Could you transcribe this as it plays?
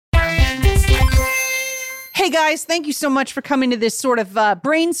Hey guys, thank you so much for coming to this sort of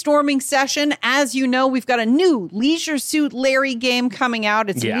brainstorming session. As you know, we've got a new Leisure Suit Larry game coming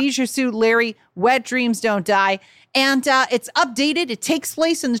out. It's Leisure Suit Larry, Wet Dreams Don't Die. And it's updated. It takes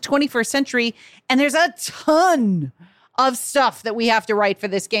place in the 21st century. And there's a ton of stuff that we have to write for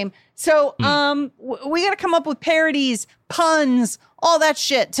this game. So we got to come up with parodies, puns, all that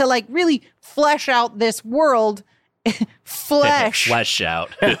shit to like really flesh out this world. Flesh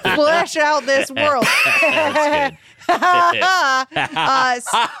out this world. That's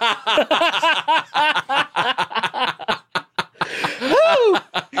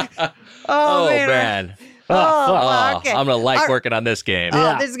Oh man. Okay. I'm gonna working on this game.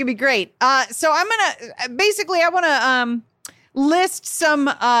 This is gonna be great. So I'm gonna I want to list some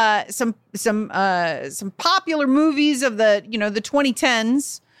popular movies of the the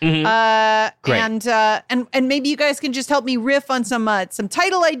 2010s. Great. And maybe you guys can just help me riff on some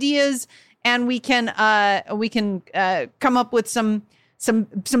title ideas, and we can come up with some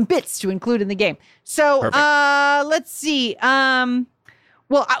bits to include in the game. So let's see.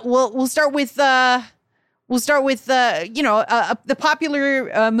 We'll start with the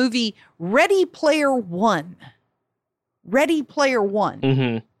popular movie Ready Player One. Ready Player One.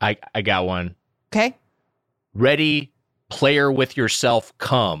 Mm-hmm. I got one. Okay. Ready Player with Yourself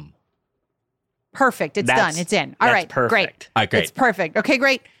Come. Perfect. It's done. It's in. All right. Perfect. Great. All right, great. It's perfect. Okay,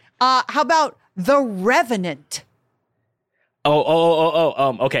 great. How about The Revenant?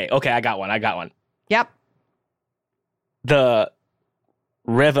 Okay. I got one. Yep. The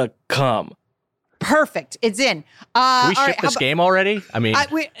Reva Come. Perfect. It's in. Can we ship this game already? I mean,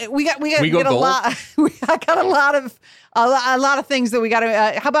 we got a lot. I got a lot of things that we got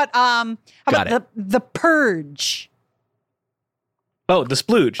to. How about the Purge? Oh, the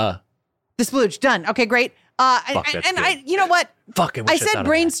Splooge. The Splooge. Done. Okay, great. You know what? I said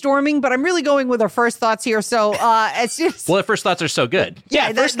brainstorming, but I'm really going with our first thoughts here. So as soon as the first thoughts are so good.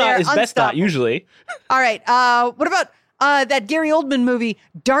 Yeah, first thought is best thought usually. All right. What about that Gary Oldman movie,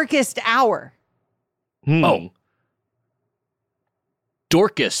 Darkest Hour? Oh,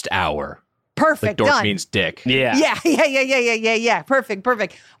 Dorkest Hour. Perfect. Like dork done. means dick. Yeah. Perfect. What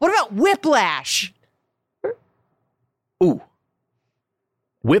about Whiplash? Ooh.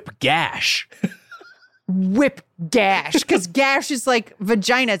 Whip Gash. Whip Gash, because gash is like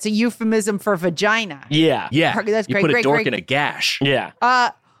vagina. It's a euphemism for vagina. Yeah. That's you great. put great, a dork great. in a gash. Yeah.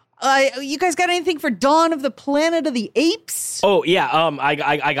 You guys got anything for Dawn of the Planet of the Apes? Oh yeah.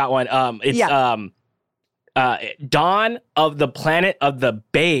 I got one. It's Dawn of the Planet of the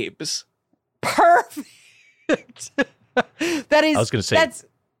Babes. Perfect. That is. I was going to say. That's.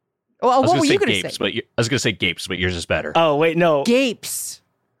 Well, what were you going to say? I was going to say Gapes, but yours is better. Oh wait, no. Gapes.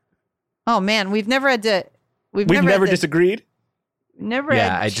 Oh man, we've never had to. We've never disagreed. Never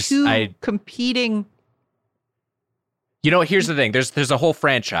had two competing. Here's the thing. There's a whole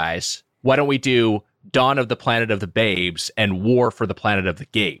franchise. Why don't we do Dawn of the Planet of the Babes and War for the Planet of the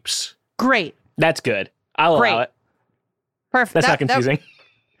Gapes? Great. That's good. I'll allow it. Perfect. That's not confusing.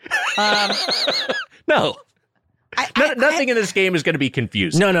 No. Nothing in this game is going to be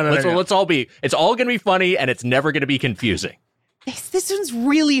confusing. No. Let's all be. It's all going to be funny, and it's never going to be confusing. This one's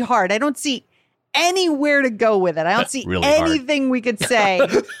really hard. I don't see anywhere to go with it. I don't see really anything we could say. Oh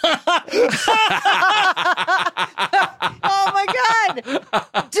my God.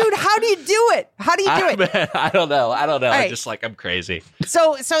 Dude, how do you do it? I don't know. Right. I'm crazy.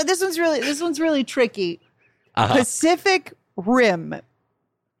 So this one's really tricky. Uh-huh. Pacific Rim.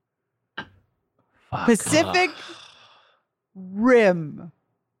 Fuck. Pacific Rim.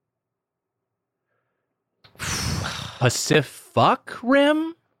 Pacific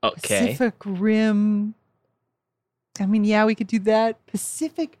Rim? Okay. Pacific Rim. I mean, yeah, we could do that.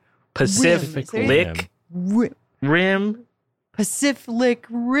 Pacific Rim. Rim. Pacific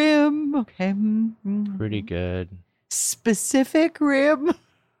Rim. Okay. Pretty good. Specific Rim.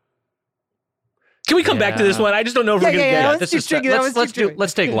 Can we come back to this one? I just don't know if we're going to get it. This is tricky.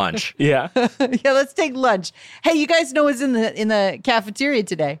 Let's take lunch. Yeah. Yeah, let's take lunch. Hey, you guys know what's in the cafeteria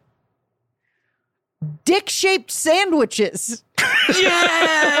today? Dick-shaped sandwiches.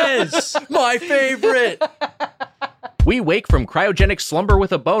 Yes! My favorite! We wake from cryogenic slumber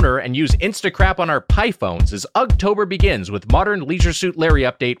with a boner and use Instacrap on our pie phones as UGHtober begins with modern Leisure Suit Larry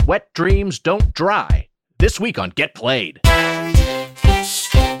update, Wet Dreams Don't Dry. This week on Get Played.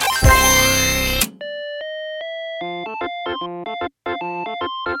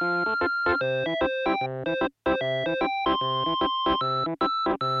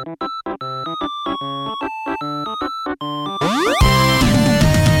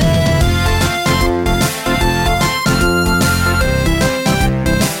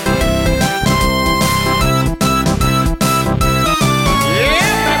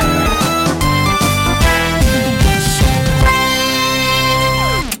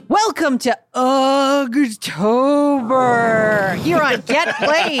 to UGHtober here on Get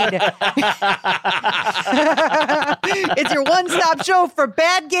Played. It's your one-stop show for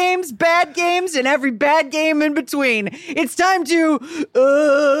bad games, and every bad game in between. It's time to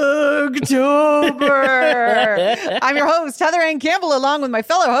UGHtober. I'm your host, Heather Ann Campbell, along with my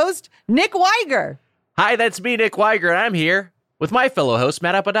fellow host, Nick Weiger. Hi, that's me, Nick Weiger, and I'm here with my fellow host,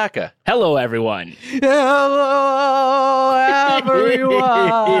 Matt Apodaca. Hello, everyone. Hello,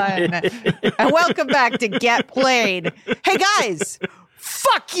 everyone. And welcome back to Get Played. Hey, guys,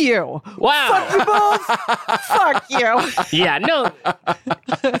 fuck you. Wow. Fuck you both. Fuck you. Yeah, no.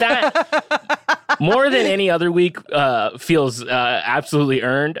 That, more than any other week, feels absolutely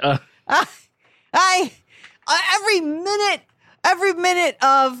earned. Every minute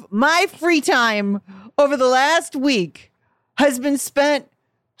of my free time over the last week has been spent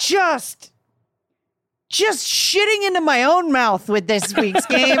just shitting into my own mouth with this week's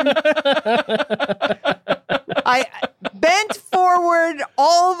game. I bent forward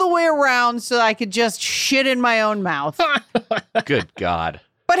all the way around so I could just shit in my own mouth. Good God.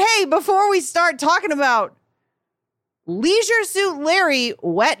 But hey, before we start talking about Leisure Suit Larry,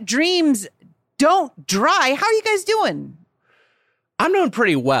 Wet Dreams Don't Dry, how are you guys doing? I'm doing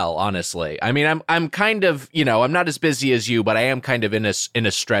pretty well, honestly. I mean, I'm kind of, I'm not as busy as you, but I am kind of in a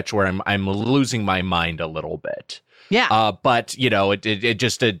stretch where I'm losing my mind a little bit. Yeah. But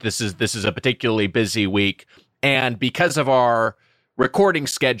this is a particularly busy week, and because of our recording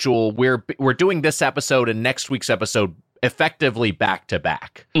schedule, we're doing this episode and next week's episode effectively back to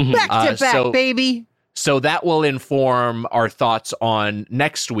back. Back to back, baby. So that will inform our thoughts on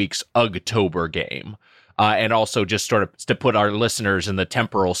next week's UGHtober game. And also just sort of to put our listeners in the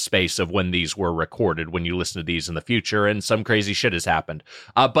temporal space of when these were recorded, when you listen to these in the future, and some crazy shit has happened.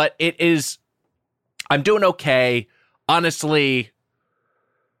 But I'm doing okay. Honestly,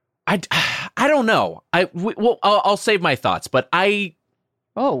 I don't know. I'll save my thoughts, but I'll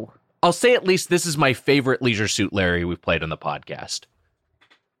say at least this is my favorite Leisure Suit Larry we've played on the podcast.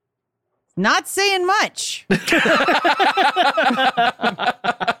 Not saying much.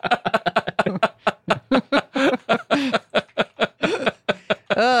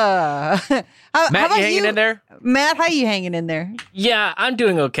 Matt, you hanging in there? Matt, how you hanging in there? Yeah, I'm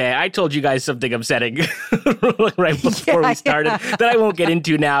doing okay. I told you guys something upsetting right before we started that I won't get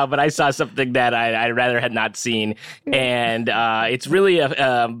into now, but I saw something that I'd rather had not seen. And it's really,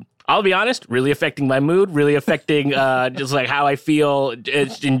 I'll be honest, really affecting my mood, really affecting just like how I feel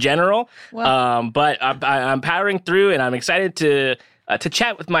in general. Well, but I'm powering through, and I'm excited to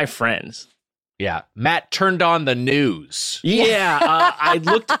chat with my friends. Yeah, Matt turned on the news. Yeah, I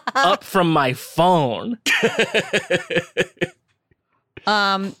looked up from my phone.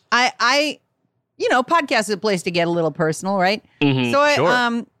 Podcast is a place to get a little personal, right? Mm-hmm, So,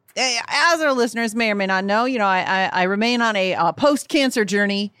 sure. As our listeners may or may not know, I remain on a post-cancer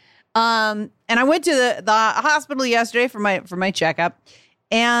journey. And I went to the hospital yesterday for my checkup,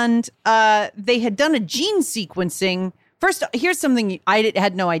 and they had done a gene sequencing. First, here's something I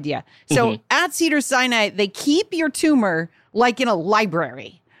had no idea. So at Cedars-Sinai, they keep your tumor like in a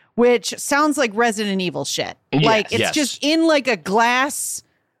library, which sounds like Resident Evil shit. Yes, like it's just in like a glass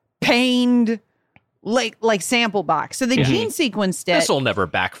paned like sample box. So they gene sequenced it. This will never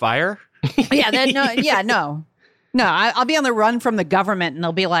backfire. No. I'll be on the run from the government, and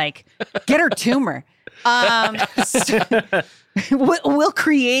they'll be like, "Get her tumor." We'll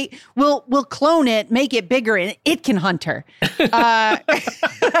clone it, make it bigger, and it can hunt her. That's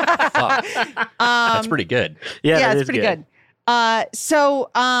pretty good. Yeah, it's pretty good. So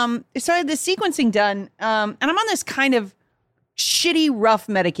I had the sequencing done, and I'm on this kind of shitty, rough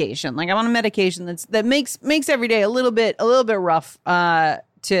medication. Like I'm on a medication that makes every day a little bit rough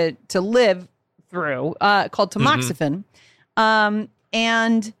to live through, called tamoxifen.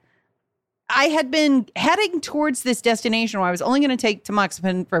 And I had been heading towards this destination where I was only going to take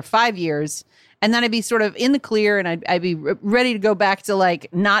tamoxifen for 5 years, and then I'd be sort of in the clear, and I'd be ready to go back to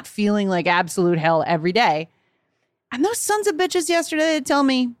like not feeling like absolute hell every day. And those sons of bitches yesterday, they tell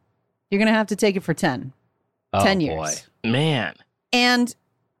me, you're going to have to take it for 10 years. Boy. Man. And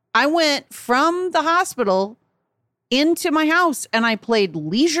I went from the hospital into my house, and I played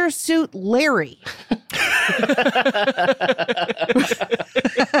Leisure Suit Larry.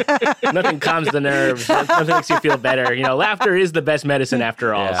 Nothing calms the nerves. Nothing makes you feel better. Laughter is the best medicine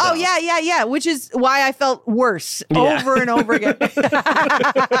after all. Yeah. So. Oh, yeah. Which is why I felt worse over and over again.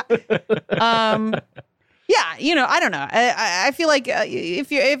 I don't know. I feel like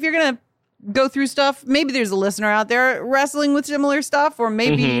if you're going to go through stuff, maybe there's a listener out there wrestling with similar stuff, or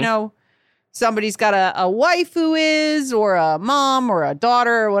maybe, somebody's got a wife who is, or a mom or a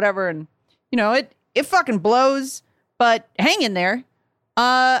daughter or whatever. And, it fucking blows, but hang in there.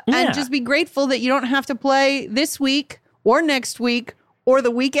 And just be grateful that you don't have to play this week or next week or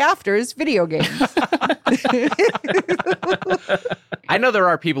the week after's video games. I know there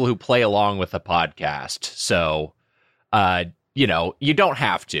are people who play along with the podcast, so, you don't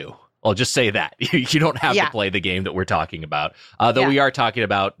have to. I'll just say that. You don't have to play the game that we're talking about. Though we are talking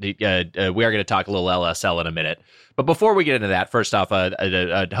about, we are going to talk a little LSL in a minute. But before we get into that, first off,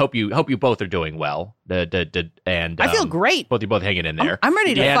 hope you both are doing well. And I feel great. Both hanging in there. I'm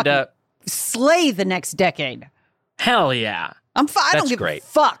ready to fucking slay the next decade. Hell yeah. I'm fine. I don't give a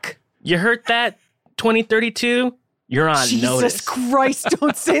fuck. You heard that? 2032? You're on notice. Jesus Christ,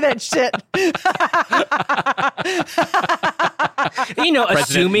 don't say that shit.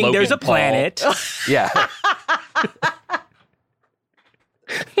 Assuming Logan there's a Paul. planet. Yeah.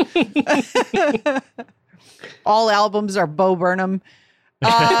 All albums are Bo Burnham.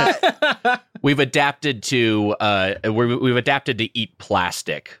 We've adapted to eat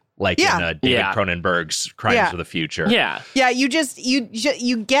plastic, like in David Cronenberg's Crimes of the Future. Yeah. Yeah, you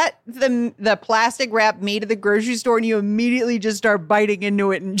get the plastic wrap made at the grocery store and you immediately just start biting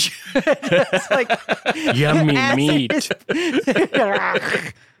into it and it's like yummy meat.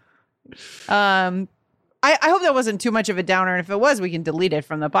 I hope that wasn't too much of a downer, and if it was, we can delete it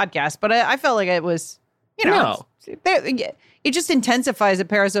from the podcast. But I felt like it was, it just intensifies a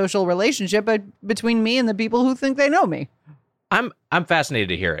parasocial relationship between me and the people who think they know me. I'm fascinated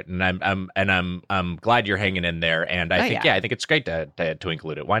to hear it, and I'm glad you're hanging in there. And I think it's great to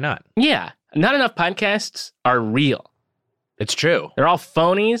include it. Why not? Yeah, not enough podcasts are real. It's true. They're all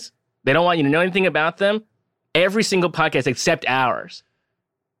phonies. They don't want you to know anything about them. Every single podcast except ours.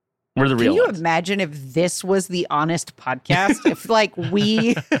 We're the real ones. Can you imagine if this was the honest podcast? If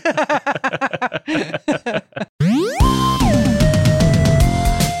we...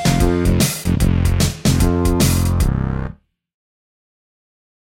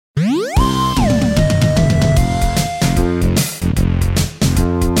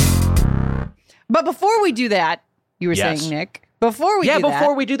 But before we do that, you were saying, Nick, before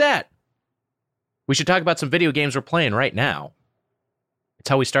we do that, we should talk about some video games we're playing right now. It's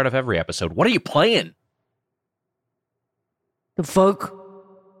how we start off every episode. What are you playing? The fuck?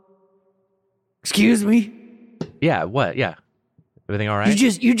 Excuse me? Yeah, what? Yeah. Everything all right?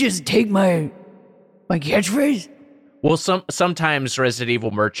 You just take my catchphrase? Well, sometimes Resident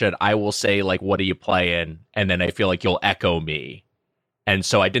Evil Merchant, I will say, what are you playing? And then I feel like you'll echo me. And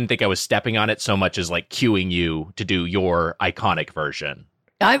so I didn't think I was stepping on it so much as cueing you to do your iconic version.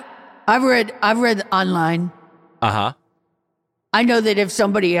 I've read online. Uh-huh. I know that if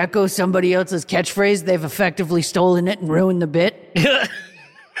somebody echoes somebody else's catchphrase, they've effectively stolen it and ruined the bit.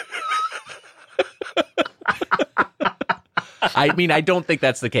 I mean, I don't think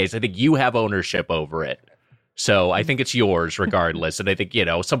that's the case. I think you have ownership over it. So I think it's yours regardless. And I think,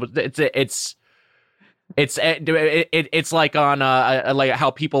 it's like on like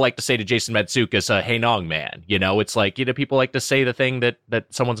how people like to say to Jason Matsoukas, "Hey Nong man," it's like people like to say the thing that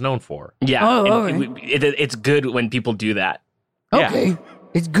someone's known for. Yeah, it's good when people do that. Okay, yeah.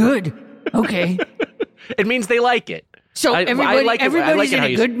 It's good. Okay, it means they like it. So everybody's in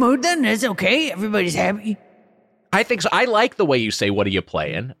a good mood. Then it's okay. Everybody's happy. I think so. I like the way you say, "What are you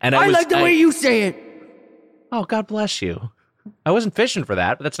playing?" And I like the way you say it. Oh, God bless you. I wasn't fishing for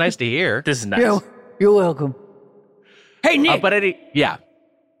that, but that's nice to hear. This is nice. You're welcome. Hey, Nick. Yeah.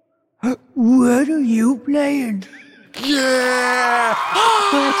 What are you playing? Yeah!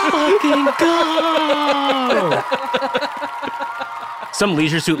 Let's fucking go! Some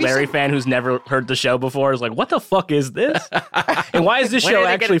Leisure Suit Larry fan who's never heard the show before is like, what the fuck is this? And why is this show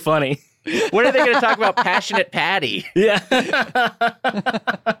actually funny? When are they going to talk about Passionate Patty? Yeah.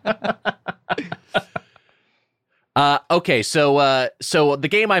 Okay, so the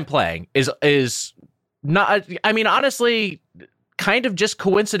game I'm playing is not, I mean, honestly, kind of just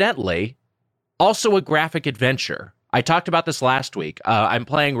coincidentally, also a graphic adventure. I talked about this last week. I'm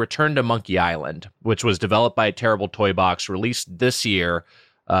playing Return to Monkey Island, which was developed by Terrible Toy Box, released this year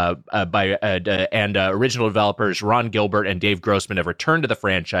by original developers Ron Gilbert and Dave Grossman have returned to the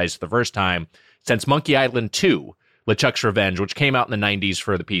franchise for the first time since Monkey Island 2, LeChuck's Revenge, which came out in the 90s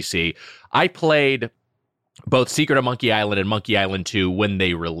for the PC. I played both Secret of Monkey Island and Monkey Island 2 when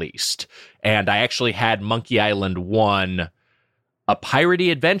they released. And I actually had Monkey Island 1, a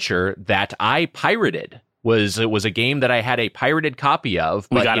piratey adventure that I pirated. It was a game that I had a pirated copy of.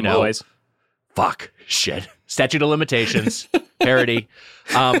 But, we got him, boys. Fuck. Shit. Statute of limitations. Parody.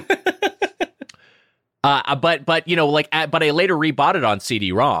 But you know, like, but I later rebought it on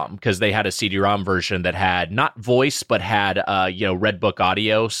CD-ROM because they had a CD-ROM version that had not voice but had you know, Red Book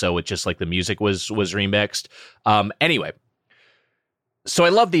audio, so it just like the music was remixed. Anyway, so I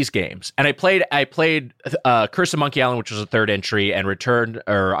love these games, and I played Curse of Monkey Island, which was the third entry, and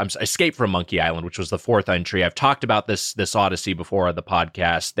Escape from Monkey Island, which was the fourth entry. I've talked about this Odyssey before on the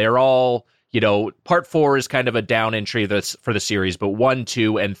podcast. They're all, you know, part 4 is kind of a down entry that's for the series, but 1,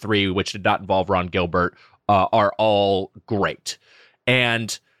 2, and 3, which did not involve Ron Gilbert, are all great.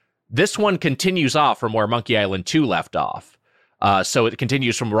 And this one continues off from where Monkey Island 2 left off. So it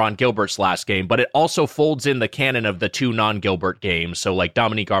continues from Ron Gilbert's last game, but it also folds in the canon of the 2 non-Gilbert games. So like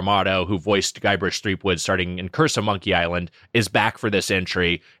Dominique Armato, who voiced Guybrush Threepwood starting in Curse of Monkey Island, is back for this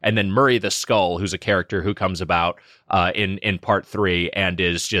entry. And then Murray the Skull, who's a character who comes about in part 3 and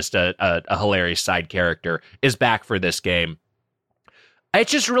is just a hilarious side character, is back for this game.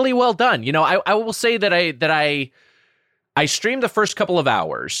 It's just really well done. You know, I will say that I streamed the first couple of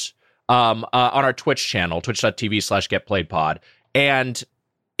hours on our Twitch channel, twitch.tv/getplayedpod. And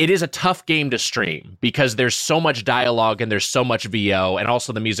it is a tough game to stream because there's so much dialogue and there's so much VO, and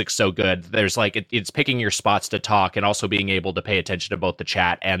also the music's so good. There's like, it's picking your spots to talk and also being able to pay attention to both the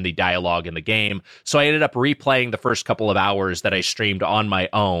chat and the dialogue in the game. So I ended up replaying the first couple of hours that I streamed on my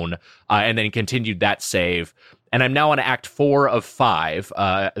own, and then continued that save. And I'm now on Act 4 of 5.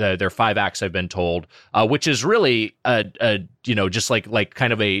 There are 5 acts, I've been told, which is really you know, just like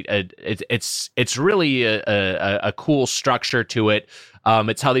kind of it's really a cool structure to it.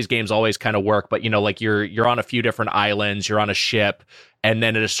 It's how these games always kind of work. But you know, like you're on a few different islands, you're on a ship, and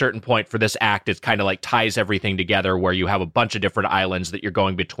then at a certain point for this act, it kind of like ties everything together, where you have a bunch of different islands that you're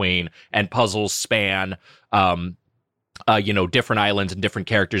going between, and puzzles span you know, different islands and different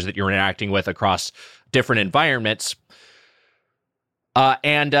characters that you're interacting with across different environments.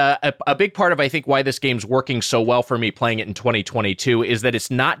 And a big part of, I think, why this game's working so well for me playing it in 2022 is that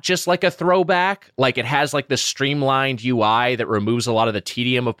it's not just like a throwback. Like, it has like this streamlined UI that removes a lot of the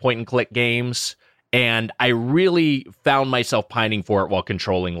tedium of point and click games. And I really found myself pining for it while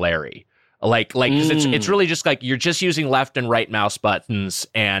controlling Larry. Like, because it's really just like you're just using left and right mouse buttons,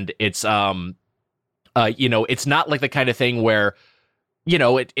 and it's you know, it's not like the kind of thing where, you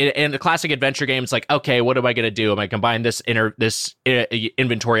know, it in the classic adventure game, it's like, okay, what am I going to do? Am I combine this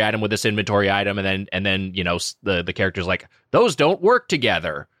inventory item with this inventory item, and then you know, the character's like, those don't work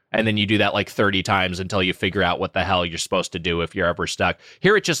together, and then you do that like 30 times until you figure out what the hell you're supposed to do if you're ever stuck.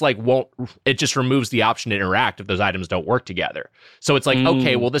 Here, it just like it just removes the option to interact if those items don't work together. So it's like,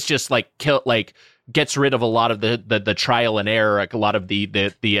 okay, well, this just like gets rid of a lot of the trial and error, like a lot of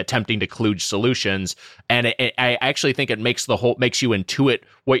the attempting to kludge solutions, and I actually think it makes you intuit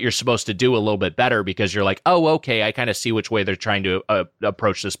what you're supposed to do a little bit better, because you're like, oh, okay, I kind of see which way they're trying to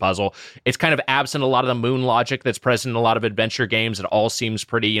approach this puzzle. It's kind of absent a lot of the moon logic that's present in a lot of adventure games. It all seems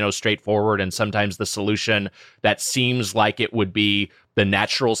pretty, you know, straightforward, and sometimes the solution that seems like it would be the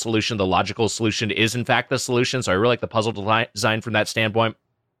natural solution, the logical solution, is in fact the solution. So I really like the puzzle design from that standpoint.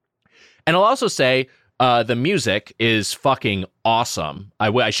 And I'll also say the music is fucking awesome.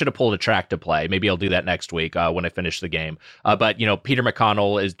 I should have pulled a track to play. Maybe I'll do that next week when I finish the game. But, you know, Peter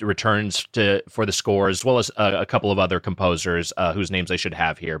McConnell returns for the score, as well as a couple of other composers whose names I should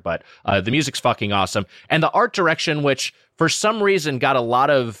have here. But the music's fucking awesome. And the art direction, which for some reason got a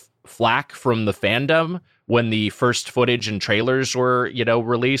lot of flack from the fandom when the first footage and trailers were, you know,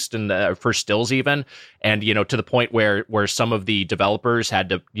 released, and the first stills even, and, you know, to the point where some of the developers had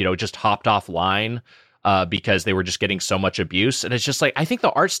to, you know, just hopped offline because they were just getting so much abuse. And it's just like, I think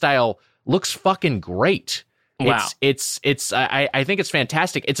the art style looks fucking great. Wow. I think it's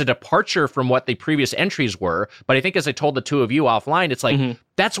fantastic. It's a departure from what the previous entries were, but I think, as I told the two of you offline, it's like,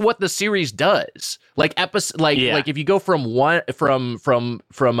 that's what the series does. Like like if you go from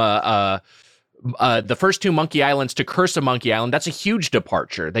the first 2 Monkey Islands to Curse of Monkey Island, that's a huge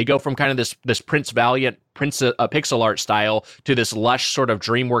departure. They go from kind of this Prince Valiant pixel art style to this lush sort of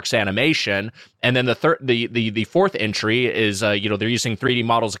DreamWorks animation, and then the fourth entry is you know, they're using 3D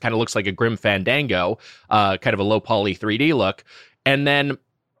models. It kind of looks like a Grim Fandango, kind of a low poly 3D look. And then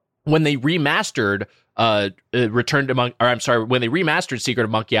when they remastered when they remastered Secret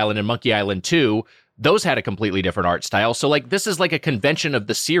of Monkey Island and Monkey Island 2, those had a completely different art style. So like, this is like a convention of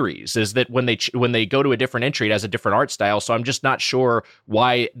the series, is that when they go to a different entry, it has a different art style. So I'm just not sure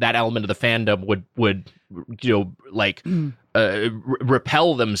why that element of the fandom would you know, like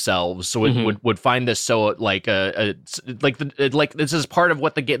repel themselves. So it would find this so like this is part of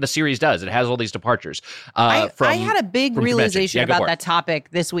what the series does. It has all these departures. I had a big realization about that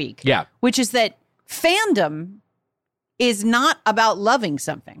topic this week. Yeah, which is that fandom is not about loving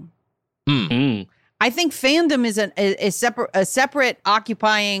something. I think fandom is a separate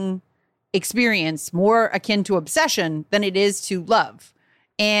occupying experience, more akin to obsession than it is to love.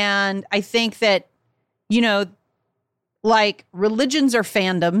 And I think that, like religions are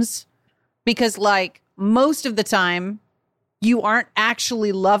fandoms because like most of the time you aren't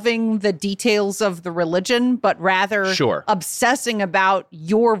actually loving the details of the religion, but rather obsessing about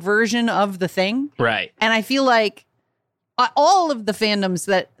your version of the thing. Right. And I feel like all of the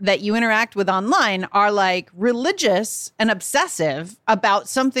fandoms that you interact with online are like religious and obsessive about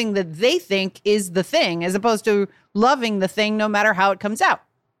something that they think is the thing, as opposed to loving the thing no matter how it comes out.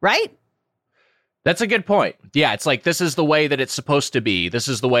 Right? That's a good point. Yeah, it's like, this is the way that it's supposed to be. This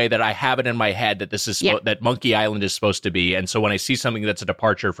is the way that I have it in my head that this is that Monkey Island is supposed to be. And so when I see something that's a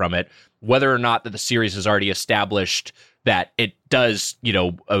departure from it, whether or not that the series has already established that it does,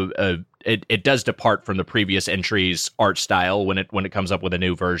 it does depart from the previous entry's art style when it comes up with a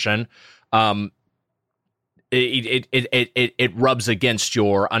new version, it rubs against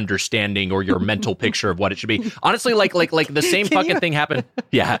your understanding or your mental picture of what it should be. Honestly, like the same fucking thing happened.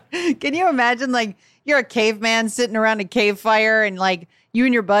 Yeah. Can you imagine, like, you're a caveman sitting around a cave fire and like you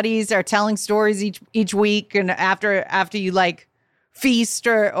and your buddies are telling stories each week, and after you like feast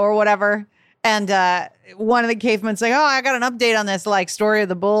or whatever, and one of the cavemen's like, oh, I got an update on this like story of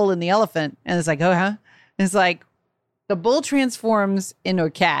the bull and the elephant, and it's like, oh, huh? And it's like the bull transforms into a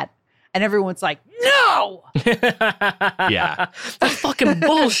cat. And everyone's like, no! Yeah. That's fucking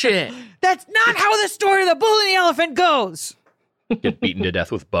bullshit. That's not how the story of the bull and the elephant goes. Get beaten to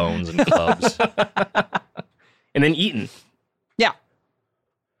death with bones and clubs. And then eaten. Yeah.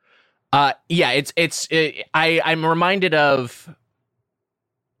 I'm reminded of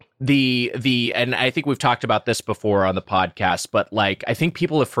the and I think we've talked about this before on the podcast, but like, I think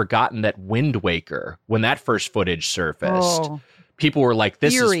people have forgotten that Wind Waker, when that first footage surfaced, people were like,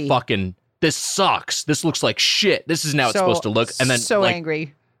 this sucks. This looks like shit. This isn't how it's supposed to look. And then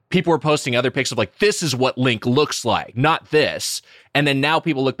angry. People were posting other pics of like, this is what Link looks like, not this. And then now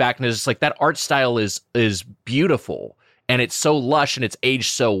people look back and it's like, that art style is beautiful. And it's so lush and it's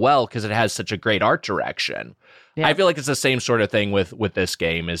aged so well because it has such a great art direction. Yeah. I feel like it's the same sort of thing with this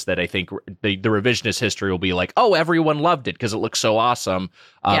game, is that I think the revisionist history will be like, oh, everyone loved it because it looks so awesome.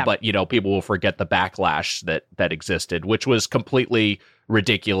 But, people will forget the backlash that existed, which was completely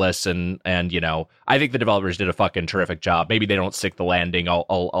ridiculous. And I think the developers did a fucking terrific job. Maybe they don't stick the landing.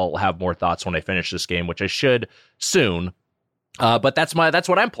 I'll have more thoughts when I finish this game, which I should soon. But that's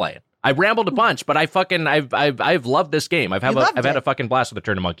what I'm playing. I rambled a bunch, but I've loved this game. I've had a fucking blast with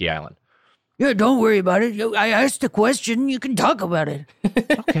Return to Monkey Island. Yeah, don't worry about it. I asked a question. You can talk about it.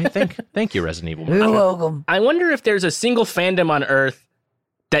 Okay, thank you, Resident Evil. You're welcome. I wonder if there's a single fandom on Earth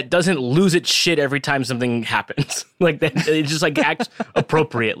that doesn't lose its shit every time something happens. Like, that it just like acts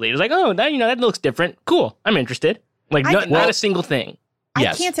appropriately. It's like, oh, that looks different. Cool, I'm interested. Like, not a single thing.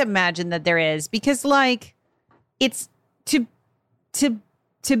 I can't imagine that there is, because like, it's to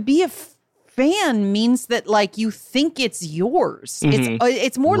be a fan means that like you think it's yours. Mm-hmm.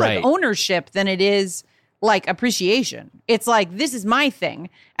 It's more like ownership than it is like appreciation. It's like, this is my thing.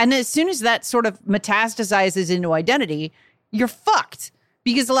 And as soon as that sort of metastasizes into identity, you're fucked.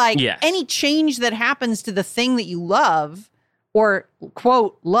 Because like any change that happens to the thing that you love, or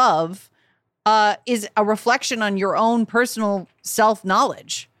quote love, is a reflection on your own personal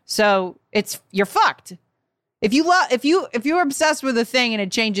self-knowledge. So you're fucked. If you're obsessed with a thing and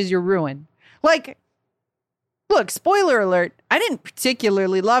it changes, you're ruined. Like, look, spoiler alert, I didn't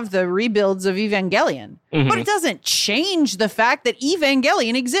particularly love the rebuilds of Evangelion, but it doesn't change the fact that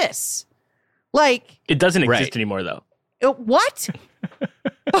Evangelion exists. Like, it doesn't exist anymore, though. What?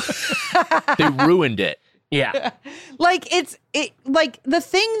 They ruined it. Yeah. Like, like the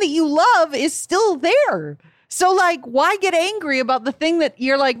thing that you love is still there. So, like, why get angry about the thing that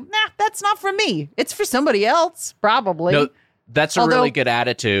you're like, nah, that's not for me. It's for somebody else, probably. No, that's a really good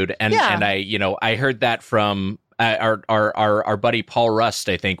attitude. And I heard that from our buddy Paul Rust,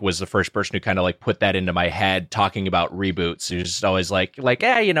 I think, was the first person who kind of like put that into my head, talking about reboots. He was just always like,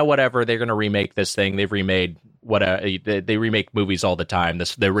 whatever, they're going to remake this thing. They've remade they remake movies all the time.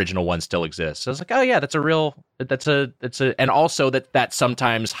 The original one still exists. So I was like, oh yeah, and also that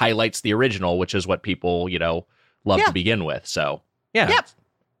sometimes highlights the original, which is what people, love to begin with. So yeah. Yep.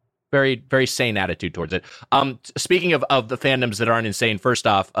 Very, very sane attitude towards it. Speaking of the fandoms that aren't insane, first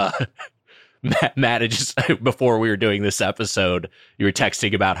off, Matt, just before we were doing this episode, you were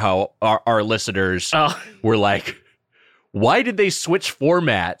texting about how our listeners were like, why did they switch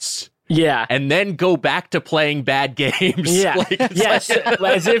formats Yeah. and then go back to playing bad games. Yeah. Yes.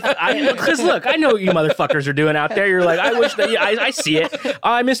 As if because look, I know what you motherfuckers are doing out there. You're like, I wish that I see it. Oh,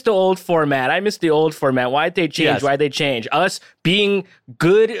 I miss the old format. Why'd they change? Yes. Why'd they change? Us being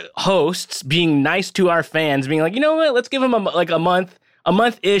good hosts, being nice to our fans, being like, you know what? Let's give them a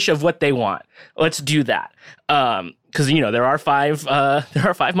month-ish of what they want. Let's do that. Because there are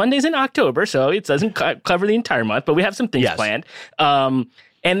 5 Mondays in October, so it doesn't cover the entire month, but we have some things planned.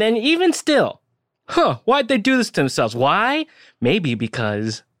 And then even still, why'd they do this to themselves? Why? Maybe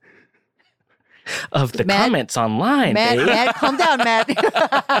because of the comments online. Matt, calm down, Matt.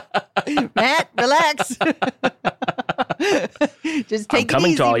 Matt, relax. Just take I'm coming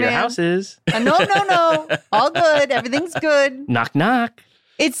it easy, to all your man. houses. No. All good. Everything's good. Knock, knock.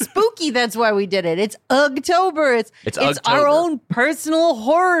 It's spooky. That's why we did it. It's Ugtober. It's our Ugtober. own personal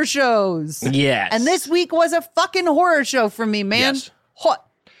horror shows. Yes. And this week was a fucking horror show for me, man. Yes.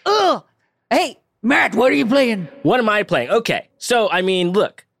 Ugh. Hey, Matt, what are you playing? What am I playing? Okay, so I mean,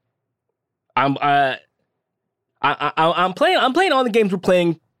 look, I'm playing all the games we're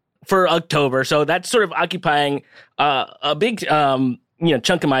playing for October, so that's sort of occupying a big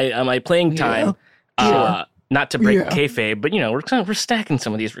chunk of my playing time. Not to break kayfabe, but we're stacking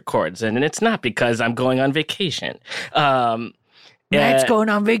some of these records, and it's not because I'm going on vacation. Matt's going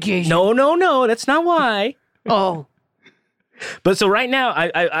on vacation. No, that's not why. Oh. But so right now,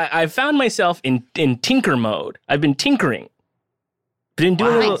 I found myself in tinker mode. I've been tinkering. Been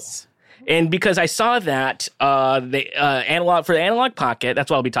doing a little, and because I saw that the analog pocket,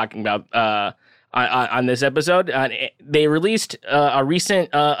 that's what I'll be talking about on this episode. They released a recent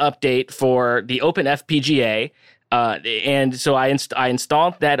update for the Open FPGA, and so I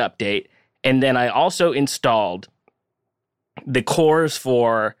installed that update, and then I also installed the cores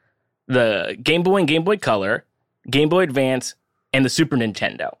for the Game Boy and Game Boy Color, Game Boy Advance, and the Super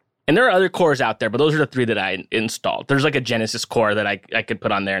Nintendo. And there are other cores out there, but those are the 3 that I installed. There's like a Genesis core that I could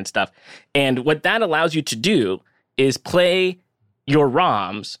put on there and stuff. And what that allows you to do is play your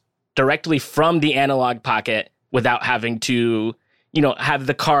ROMs directly from the analog pocket without having to, have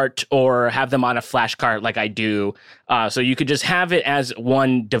the cart or have them on a flash cart like I do. So you could just have it as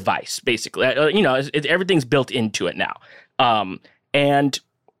one device, basically. Everything's built into it now. And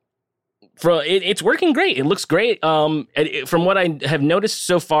it's working great. It looks great. From what I have noticed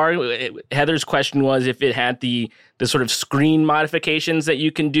so far, Heather's question was if it had the sort of screen modifications that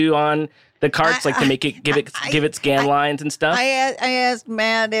you can do on the carts, like to make it give it scan lines and stuff. I asked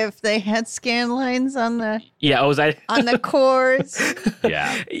Matt if they had scan lines on the on the cores.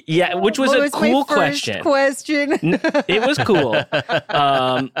 Yeah, which was a cool question. It was cool,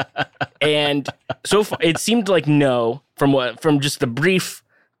 and so far it seemed like no from just the brief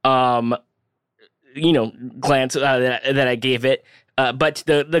glance that I gave it. But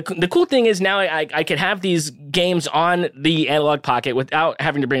the cool thing is now I could have these games on the analog pocket without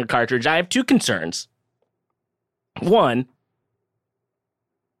having to bring a cartridge. I have 2 concerns. One,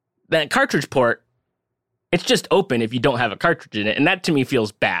 that cartridge port, it's just open if you don't have a cartridge in it, and that to me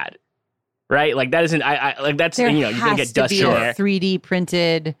feels bad. Right? Like that isn't that's there you're gonna get dust in there. 3D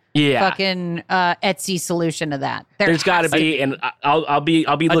printed fucking Etsy solution to that. There's got to be, and I'll be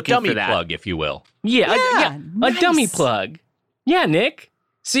looking dummy for that. plug, if you will. A dummy plug. Yeah, Nick.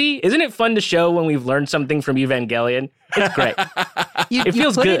 See, isn't it fun to show when we've learned something from Evangelion? It's great. It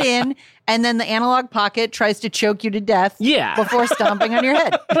feels put good. it in, and then the analog pocket tries to choke you to death. Yeah. Before stomping on your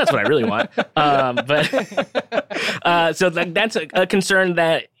head. That's what I really want. So that's a concern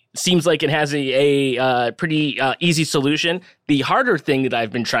that seems like it has a pretty easy solution. The harder thing that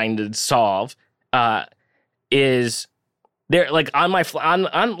I've been trying to solve is there, like on my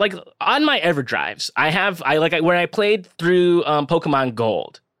EverDrives. When I played through Pokemon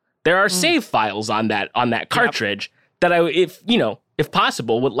Gold, there are save files on that cartridge that I, if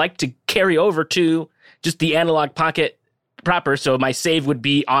possible, would like to carry over to just the analog pocket proper. So my save would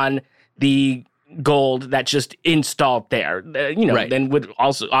be on the Gold that's just installed there, then would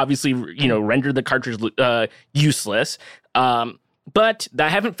also obviously, render the cartridge useless. But I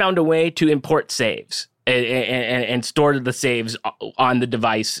haven't found a way to import saves and store the saves on the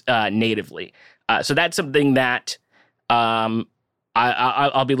device natively. So that's something that I'll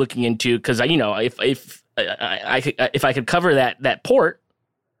be looking into, because if I could cover that port,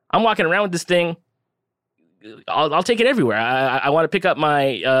 I'm walking around with this thing. I'll take it everywhere. I want to pick up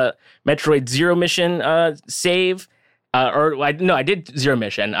my Metroid Zero Mission save, I did Zero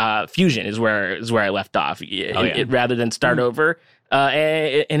Mission. Fusion is where I left off. Rather than start over.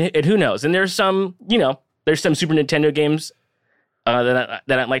 And who knows? And there's some Super Nintendo games that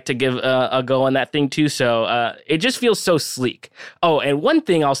I'd like to give a go on that thing too. So it just feels so sleek. Oh, and one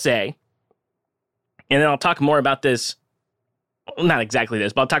thing I'll say and then I'll talk more about this. Well, not exactly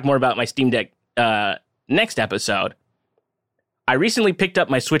this, but I'll talk more about my Steam Deck next episode. I recently picked up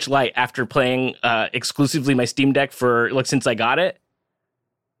my Switch Lite after playing exclusively my Steam Deck since I got it.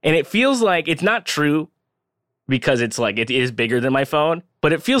 And it feels like it's not true because it's like it is bigger than my phone,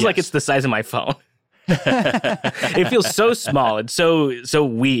 but it feels like it's the size of my phone. It feels so small and so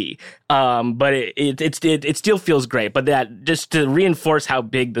wee, but it still feels great. But that just to reinforce how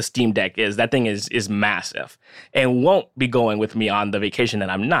big the Steam Deck is, that thing is massive and won't be going with me on the vacation that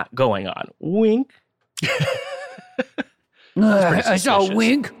I'm not going on. Wink. I saw a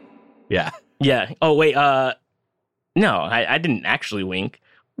wink. Yeah. Oh wait. No, I didn't actually wink.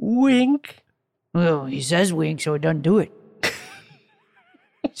 Wink. Well, he says wink, so it doesn't do it.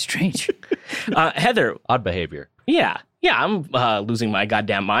 Strange. Heather. Odd behavior. Yeah, I'm losing my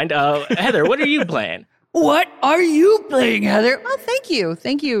goddamn mind. Heather, what are you playing? What are you playing, Heather? Well, thank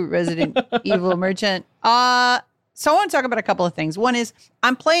you, Resident Evil Merchant. So I want to talk about a couple of things. One is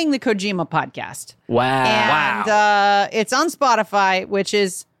I'm playing the Kojima podcast. Wow. And it's on Spotify, which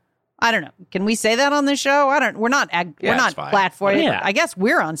is, I don't know. Can we say that on the show? We're not platforming. Yeah. I guess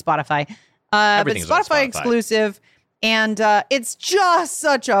we're on Spotify. But Everything's on Spotify Spotify. exclusive. And it's just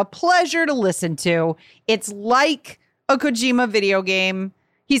such a pleasure to listen to. It's like a Kojima video game.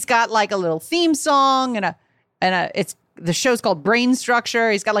 He's got like a little theme song and the show's called Brain Structure.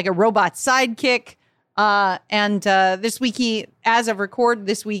 He's got like a robot sidekick. And this week as of record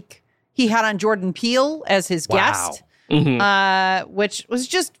this week, he had on Jordan Peele as his guest, which was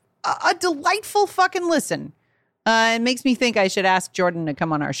just a delightful fucking listen. It makes me think I should ask Jordan to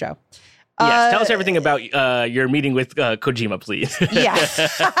come on our show. Yes, tell us everything about your meeting with Kojima, please. Yeah.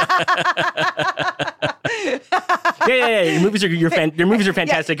 Yeah. Your movies are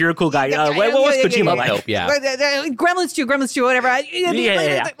fantastic. You're a cool guy. What was Kojima like? Yeah. Gremlins 2, whatever.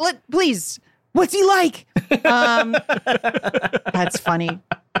 Please, what's he like? That's funny.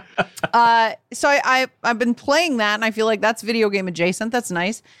 So I've been playing that, and I feel like that's video game adjacent. That's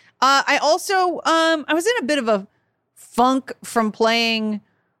nice. I also I was in a bit of a funk from playing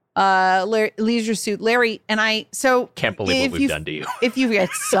Leisure Suit Larry, and Can't believe what we've done to you. If you get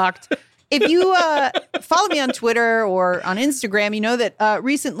sucked. If you follow me on Twitter or on Instagram, you know that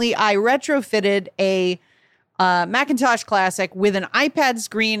recently I retrofitted a Macintosh Classic with an iPad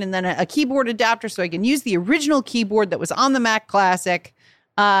screen and then a keyboard adapter so I can use the original keyboard that was on the Mac Classic.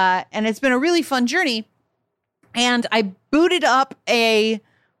 And it's been a really fun journey. And I booted up a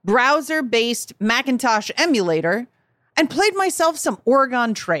browser-based Macintosh emulator and played myself some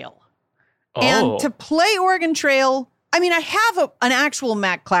Oregon Trail. Oh. And to play Oregon Trail, I mean, I have an actual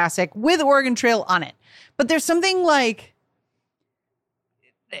Mac Classic with Oregon Trail on it, but there's something like,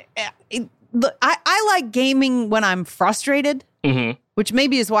 I like gaming when I'm frustrated, which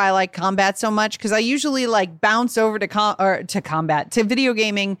maybe is why I like combat so much, because I usually like bounce over to video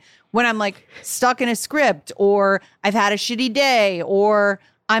gaming when I'm like stuck in a script or I've had a shitty day or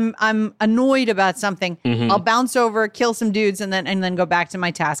I'm annoyed about something. I'll bounce over, kill some dudes, and then go back to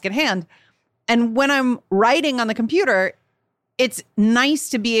my task at hand. And when I'm writing on the computer, it's nice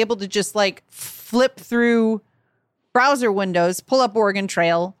to be able to just like flip through browser windows, pull up Oregon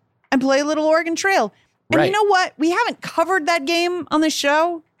Trail, and play a little Oregon Trail. And you know what? We haven't covered that game on the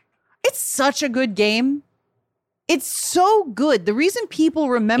show. It's such a good game. It's so good. The reason people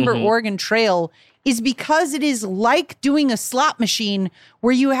remember Oregon Trail is because it is like doing a slot machine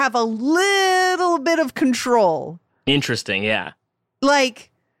where you have a little bit of control. Interesting, yeah. Like,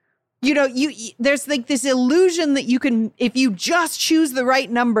 you know, there's like this illusion that you can, if you just choose the right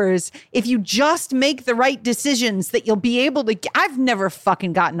numbers, if you just make the right decisions, that you'll be able to. I've never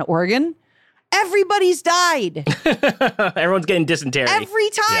fucking gotten to Oregon. Everybody's died. Everyone's getting dysentery. Every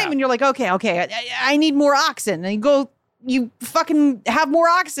time. And you're like, okay, I need more oxen. And you fucking have more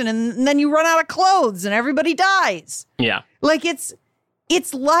oxen and then you run out of clothes and everybody dies. Yeah. Like it's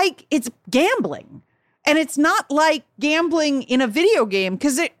like it's gambling. And it's not like gambling in a video game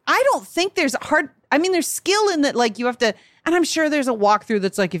because I don't think there's there's skill in that, like you have to, and I'm sure there's a walkthrough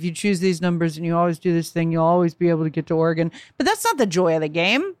that's like, if you choose these numbers and you always do this thing, you'll always be able to get to Oregon. But that's not the joy of the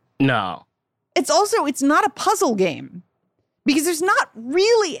game. No. It's not a puzzle game because there's not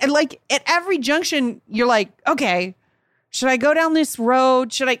really, like at every junction, you're like, okay, should I go down this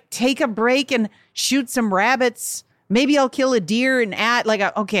road? Should I take a break and shoot some rabbits? Maybe I'll kill a deer and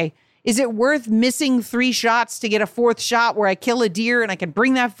okay. Is it worth missing 3 shots to get a 4th shot where I kill a deer and I can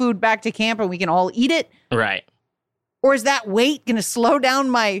bring that food back to camp and we can all eat it? Right. Or is that weight going to slow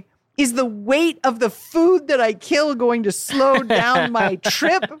down is the weight of the food that I kill going to slow down my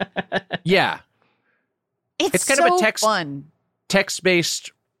trip? Yeah. It's kind so of a fun.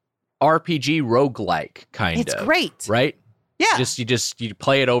 text-based RPG roguelike, kind of. It's great. Right? Yeah. You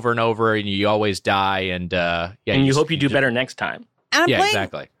play it over and over and you always die and and you hope you do better next time. And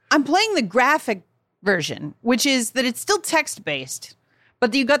exactly. I'm playing the graphic version, which is that it's still text based,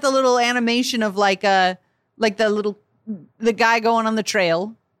 but you got the little animation of the guy going on the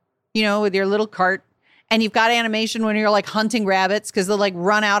trail, with your little cart, and you've got animation when you're like hunting rabbits because they'll like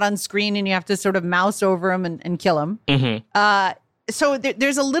run out on screen and you have to sort of mouse over them and kill them. Mm-hmm. So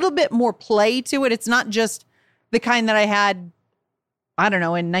there's a little bit more play to it. It's not just the kind that I had, I don't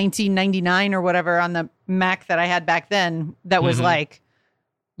know, in 1999 or whatever on the Mac that I had back then. That was like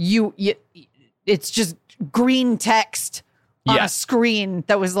it's just green text on a screen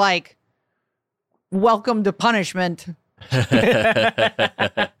that was like, "Welcome to punishment."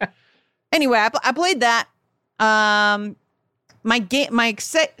 Anyway, I played that. I need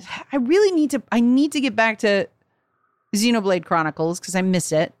to get back to Xenoblade Chronicles because I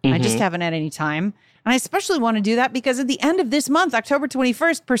miss it. I just haven't had any time. And I especially want to do that because at the end of this month, October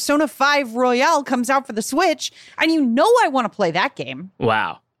 21st, Persona 5 Royale comes out for the Switch. And I want to play that game.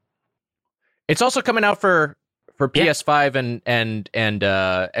 Wow. It's also coming out for PS5 and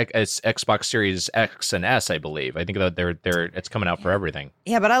Xbox Series X and S, I believe. I think that it's coming out for everything.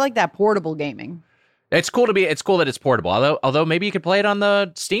 Yeah, but I like that portable gaming. It's cool that it's portable. Although maybe you could play it on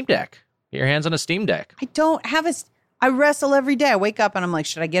the Steam Deck. Get your hands on a Steam Deck. I don't have I wrestle every day. I wake up and I'm like,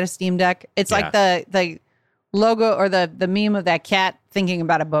 should I get a Steam Deck? It's like the logo or the meme of that cat thinking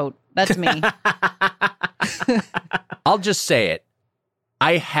about a boat. That's me. I'll just say it.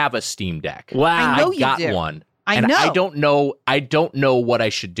 I have a Steam Deck. Wow. I know I got you do. one. I and know. I don't know what I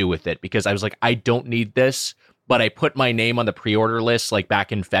should do with it because I was like, I don't need this, but I put my name on the pre-order list like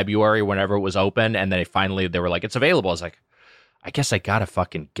back in February whenever it was open, and then they were like, it's available. I was like, I guess I gotta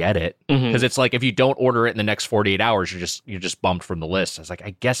fucking get it because it's like if you don't order it in the next 48 hours, you're just bumped from the list. I was like,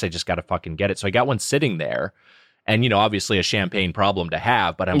 I guess I just gotta fucking get it. So I got one sitting there, and obviously a champagne problem to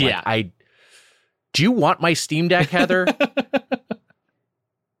have, but I'm like, do you want my Steam Deck, Heather?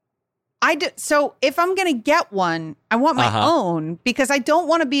 So if I'm going to get one, I want my own because I don't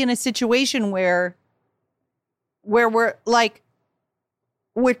want to be in a situation where we're like,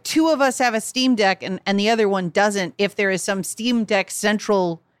 where two of us have a Steam Deck and the other one doesn't, if there is some Steam Deck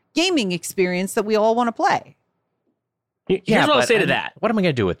central gaming experience that we all want to play. Here's what I'll say to that. What am I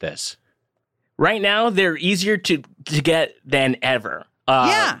going to do with this? Right now, they're easier to get than ever.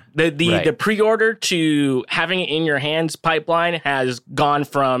 The pre-order to having it in your hands pipeline has gone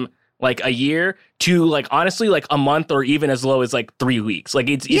from like a year to like honestly like a month or even as low as like 3 weeks. Like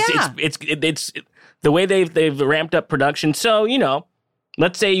it's the way they've ramped up production. So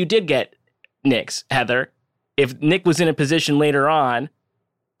let's say you did get Nick's, Heather. If Nick was in a position later on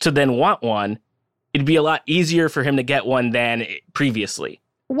to then want one, it'd be a lot easier for him to get one than previously.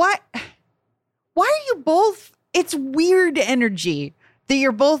 What? Why are you both? It's weird energy that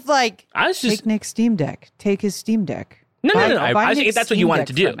you're both like, take Nick's Steam Deck. Take his Steam Deck. No. I think that's what you wanted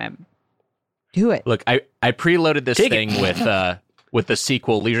to do. Do it. Look, I preloaded this thing with the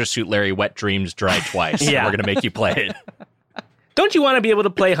sequel, Leisure Suit Larry Wet Dreams Dry Twice. Yeah. We're going to make you play it. Don't you want to be able to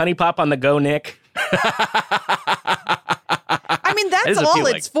play Honey Pop on the go, Nick? I mean, that's all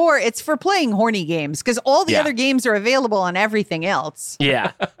it's for. It's for playing horny games because all the other games are available on everything else.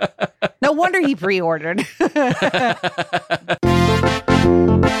 Yeah. No wonder he pre-ordered.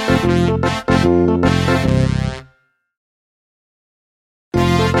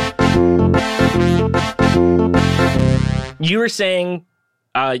 You were saying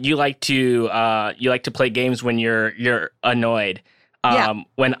you like to play games when you're annoyed.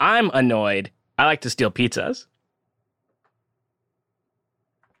 When I'm annoyed, I like to steal pizzas.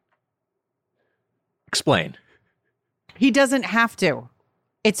 Explain. He doesn't have to.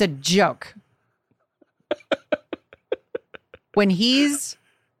 It's a joke. When he's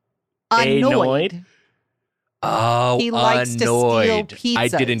annoyed. Oh, he likes annoyed. To steal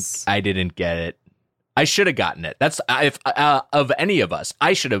pizzas. I didn't get it. I should have gotten it. That's if of any of us,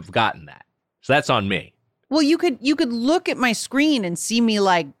 I should have gotten that. So that's on me. Well, you could look at my screen and see me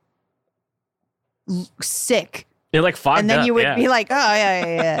like sick. You're like fogged up. And then you would be like, oh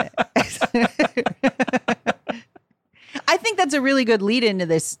yeah. I think that's a really good lead into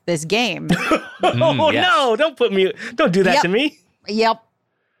this game. No, don't do that to me. Yep.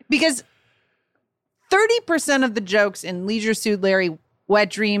 Because 30% of the jokes in Leisure Suit Larry Wet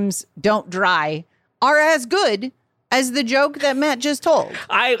Dreams Don't Dry are as good as the joke that Matt just told.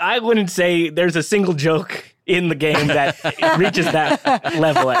 I wouldn't say there's a single joke in the game that reaches that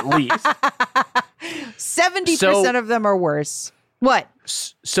level at least. 70% of them are worse. What?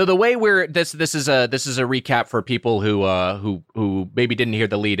 So the way this is a recap for people who maybe didn't hear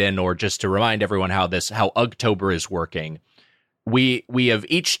the lead in, or just to remind everyone how UGHtober is working. We have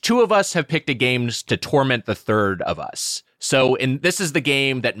two of us have picked a game to torment the third of us. So this is the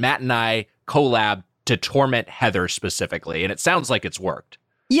game that Matt and I collabed to torment Heather specifically, and it sounds like it's worked.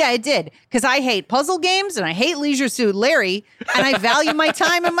 Yeah, it did, because I hate puzzle games and I hate Leisure Suit Larry, and I value my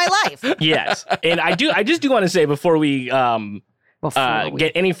time and my life. Yes, and I just do want to say before we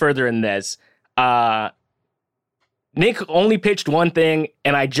get any further in this, Nick only pitched one thing,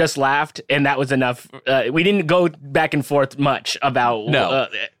 and I just laughed, and that was enough. We didn't go back and forth much about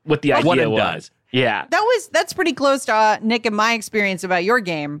what the idea was. Yeah, that's pretty close to Nick and my experience about your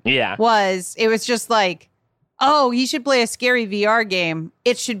game. Yeah, it was just like, oh, he should play a scary VR game.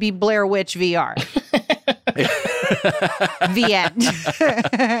 It should be Blair Witch VR. The end.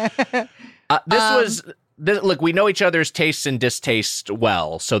 Look, we know each other's tastes and distastes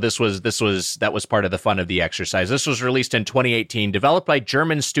well, so that was part of the fun of the exercise. This was released in 2018, developed by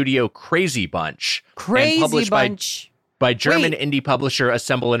German studio Crazy Bunch, and published by German indie publisher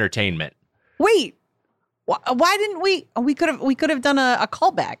Assemble Entertainment. Wait, why didn't we? We could have done a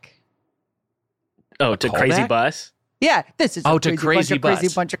callback. Oh, to Crazy Bus? Yeah, this is to Crazy Bus.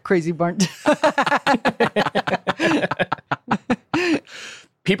 Crazy bunch of crazy bunch.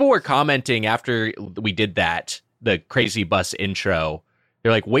 People were commenting after we did that, the Crazy Bus intro.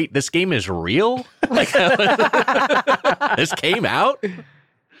 They're like, wait, this game is real? Like, this came out?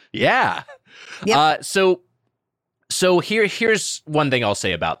 Yeah. Yep. So here's one thing I'll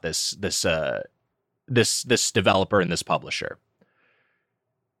say about this developer and this publisher.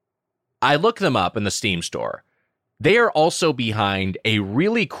 I looked them up in the Steam store. They are also behind a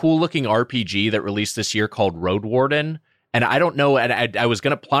really cool looking RPG that released this year called Road Warden. And I don't know, and I was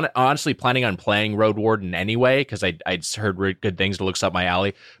honestly planning on playing Road Warden anyway, because I'd heard good things. It looks up my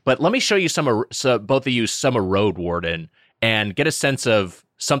alley. But let me show you both of you some of Road Warden and get a sense of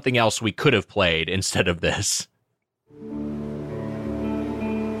something else we could have played instead of this.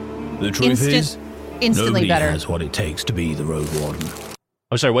 The truth is, instantly nobody better. has what it takes to be the Road Warden.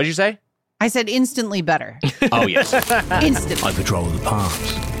 Oh, sorry, what did you say? I said instantly better. Oh, yes. Instantly. I patrol the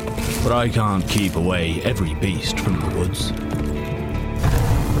parks, but I can't keep away every beast from the woods.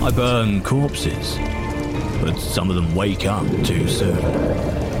 I burn corpses, but some of them wake up too soon.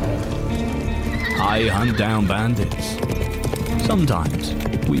 I hunt down bandits. Sometimes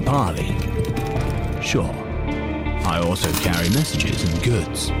we parley. Sure, I also carry messages and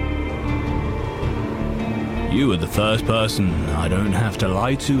goods. You are the first person I don't have to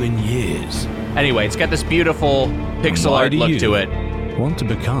lie to in years. Anyway, it's got this beautiful pixel art look to it. Want to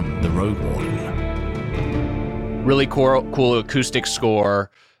become the Road Warden? Really cool acoustic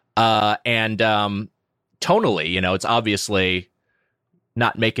score, and tonally, it's obviously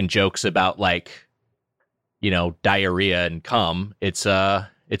not making jokes about diarrhea and cum. It's a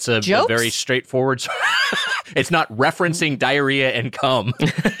very straightforward. It's not referencing diarrhea and cum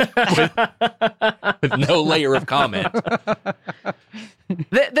with no layer of comment.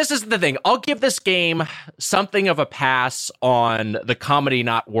 This is the thing. I'll give this game something of a pass on the comedy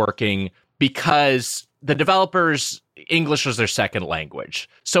not working because the developers, English was their second language.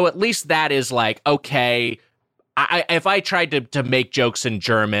 So at least that is okay. If I tried to make jokes in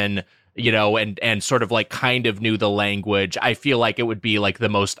German, and sort of kind of knew the language, I feel like it would be the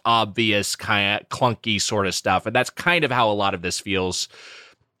most obvious kind of clunky sort of stuff. And that's kind of how a lot of this feels.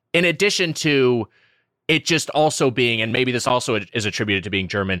 In addition to it just also being, and maybe this also is attributed to being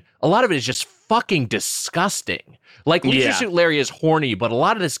German, a lot of it is just fucking disgusting. Leisure Suit Larry is horny, but a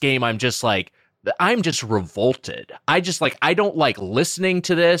lot of this game, I'm just revolted. I don't like listening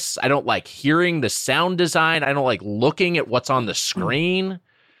to this. I don't like hearing the sound design. I don't like looking at what's on the screen.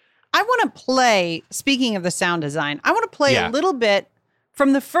 I want to play, speaking of the sound design, I want to play a little bit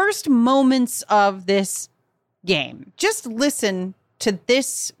from the first moments of this game. Just listen to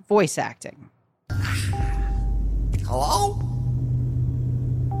this voice acting. Hello?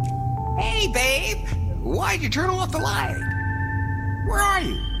 Hey, babe. Why'd you turn off the light? Where are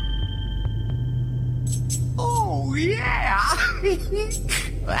you? Oh, yeah.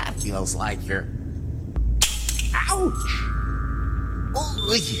 That feels like you're... Ouch. Oh,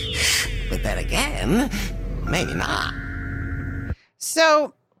 but then again, maybe not.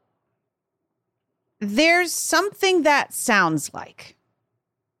 So, there's something that sounds like.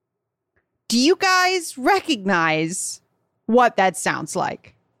 Do you guys recognize what that sounds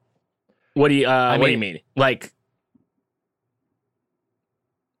like? What do you mean?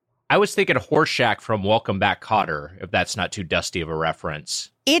 I was thinking Horseshack from Welcome Back, Kotter, if that's not too dusty of a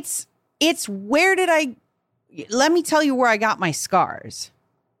reference. It's where did I let me tell you where I got my scars.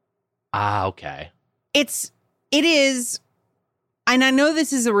 Ah, okay. It is, and I know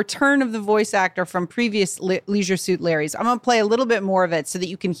this is a return of the voice actor from previous Leisure Suit Larrys. I'm going to play a little bit more of it so that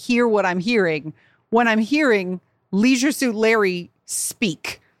you can hear what I'm hearing when I'm hearing Leisure Suit Larry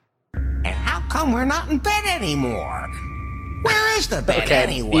speak. And how come we're not in bed anymore? Where is the bed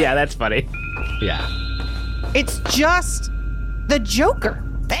anyway? Yeah, that's funny. Yeah. It's just the Joker.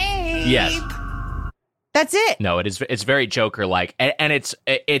 Babe. Yes. That's it. No, it's very Joker-like, and it's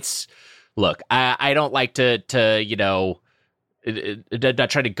look, I don't like to not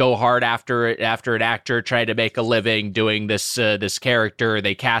try to go hard after an actor trying to make a living doing this character.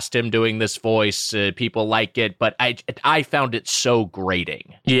 They cast him doing this voice. People like it, but I found it so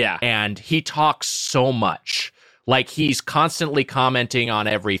grating. Yeah, and he talks so much. Like, he's constantly commenting on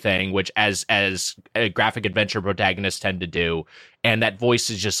everything, which as graphic adventure protagonists tend to do. And that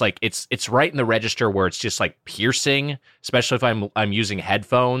voice is just like, it's right in the register where it's just like piercing, especially if I'm using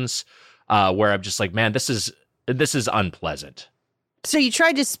headphones, where I'm just like, man, this is unpleasant. So you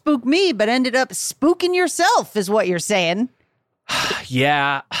tried to spook me, but ended up spooking yourself, is what you're saying.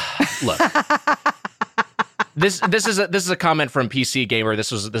 Yeah. Look. This is a comment from PC Gamer.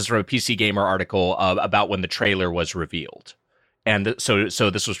 This is from a PC Gamer article about when the trailer was revealed, and so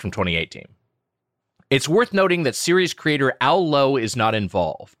this was from 2018. It's worth noting that series creator Al Lowe is not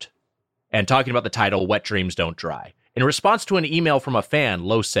involved, and talking about the title "Wet Dreams Don't Dry." In response to an email from a fan,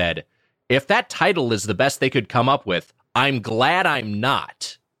 Lowe said, "If that title is the best they could come up with, I'm glad I'm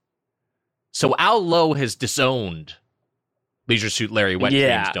not." So Al Lowe has disowned Leisure Suit Larry. Wet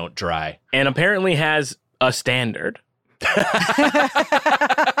Dreams Don't Dry, and apparently has a standard.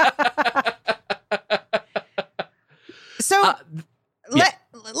 So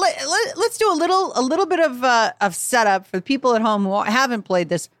let's do a little bit of setup for the people at home who haven't played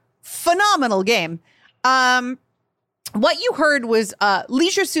this phenomenal game. What you heard was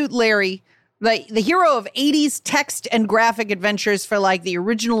Leisure Suit Larry, the hero of 80s text and graphic adventures for like the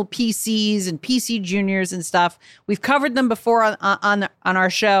original PCs and PC Juniors and stuff. We've covered them before on our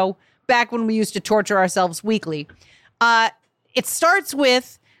show, back when we used to torture ourselves weekly. It starts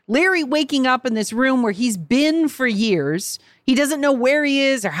with Larry waking up in this room where he's been for years. He doesn't know where he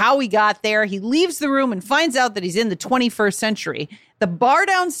is or how he got there. He leaves the room and finds out that he's in the 21st century. The bar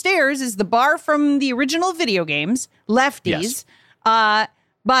downstairs is the bar from the original video games, Lefties. Yes.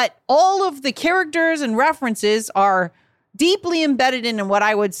 But all of the characters and references are deeply embedded in what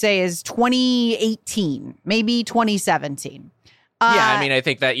I would say is 2018, maybe 2017. Yeah, I mean, I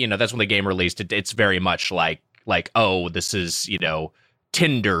think that, that's when the game released. It's very much like, oh, this is,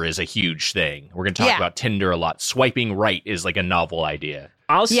 Tinder is a huge thing. We're going to talk about Tinder a lot. Swiping right is like a novel idea.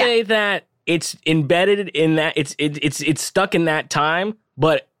 I'll say that it's embedded in that. It's stuck in that time,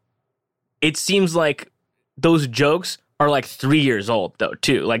 but it seems like those jokes are like 3 years old though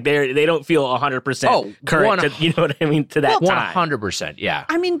too. Like they don't feel 100% current. You know what I mean? To that time, 100%. Yeah.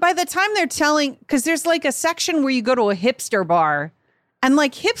 I mean, by the time they're telling, because there's like a section where you go to a hipster bar, and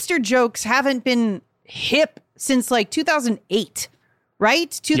like hipster jokes haven't been hip since like 2008.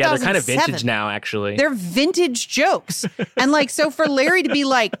 Right? 2007. Yeah, they're kind of vintage now, actually. They're vintage jokes. And like, so for Larry to be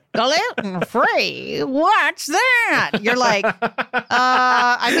like, gluten free, what's that? You're like,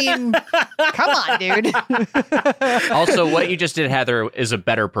 I mean, come on, dude. Also, what you just did, Heather, is a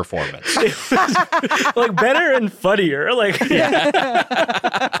better performance. Like, better and funnier. Like,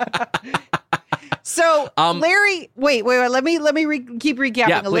 So Larry, wait. Let me keep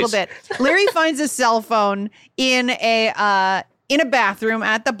recapping a little bit. Larry finds a cell phone in a bathroom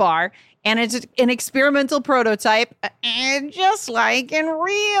at the bar, and it's an experimental prototype, and just like in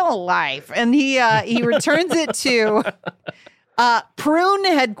real life. And he returns it to Prune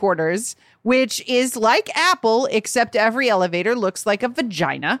headquarters, which is like Apple, except every elevator looks like a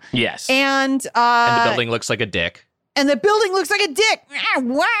vagina. Yes. And the building looks like a dick. And the building looks like a dick.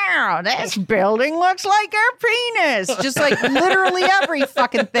 Wow, this building looks like a penis. Just like literally every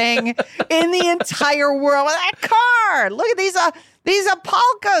fucking thing in the entire world. That car. Look at these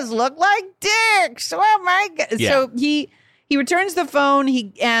polkas look like dicks. Oh my God. Yeah. So he returns the phone.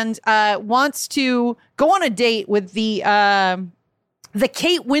 He wants to go on a date with the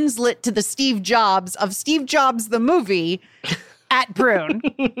Kate Winslet to the Steve Jobs of Steve Jobs the movie. At Prune,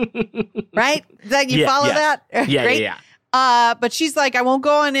 right? You follow that? Yeah, Great. yeah. But she's like, I won't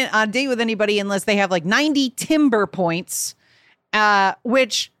go on a date with anybody unless they have like 90 Timber points,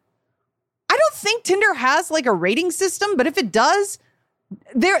 which I don't think Tinder has like a rating system, but if it does,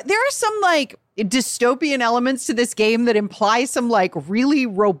 there are some like dystopian elements to this game that imply some like really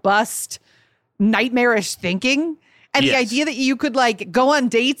robust, nightmarish thinking. And the idea that you could like go on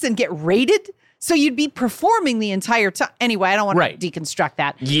dates and get rated So you'd be performing the entire time. Anyway, I don't want to deconstruct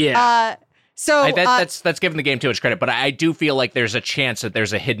that. Yeah. That's giving the game too much credit, but I do feel like there's a chance that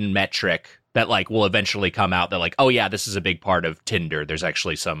there's a hidden metric that like will eventually come out that like, oh yeah, this is a big part of Tinder. There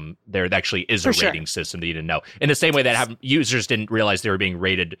actually is a rating system that you didn't know. In the same way that users didn't realize they were being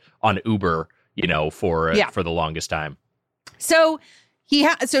rated on Uber, for the longest time. So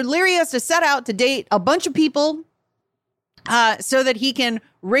Larry has to set out to date a bunch of people so that he can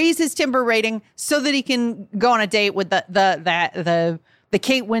raise his Timber rating, so that he can go on a date with the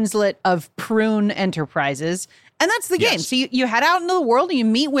Kate Winslet of Prune Enterprises. And that's the game. So you head out into the world and you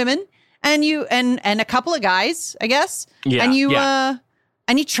meet women and a couple of guys, I guess. Yeah.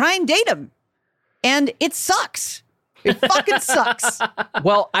 And you try and date them. And it sucks. It fucking sucks.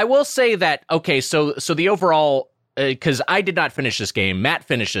 Well, I will say that, okay, so the overall, because I did not finish this game. Matt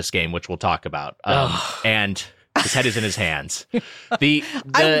finished this game, which we'll talk about. And his head is in his hands.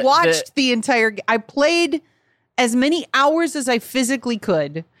 I watched the entire, I played as many hours as I physically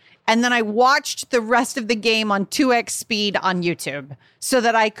could. And then I watched the rest of the game on 2x speed on YouTube so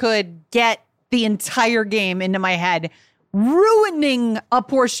that I could get the entire game into my head, ruining a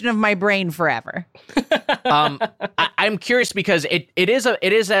portion of my brain forever. I'm curious because it is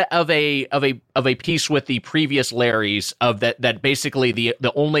of a piece with the previous Larrys of that basically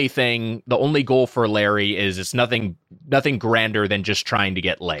the only goal for Larry is it's nothing grander than just trying to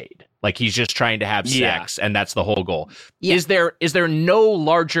get laid. Like he's just trying to have sex, and that's the whole goal. Yeah. Is there no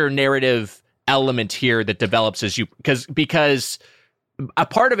larger narrative element here that develops as you because a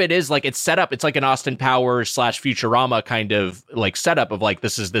part of it is like it's set up. It's like an Austin Powers / Futurama kind of like setup of like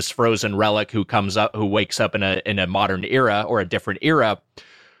this is this frozen relic who wakes up in a modern era or a different era.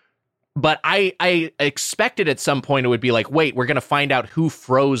 But I expected at some point it would be like, wait, we're going to find out who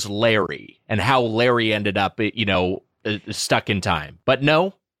froze Larry and how Larry ended up, stuck in time. But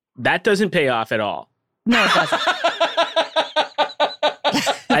no. That doesn't pay off at all. No, it doesn't.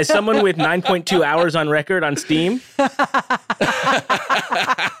 As someone with 9.2 hours on record on Steam,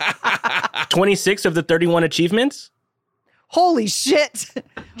 26 of the 31 achievements. Holy shit.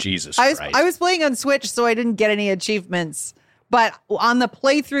 Jesus Christ. I was playing on Switch, so I didn't get any achievements. But on the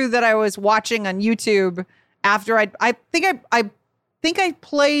playthrough that I was watching on YouTube, after I think I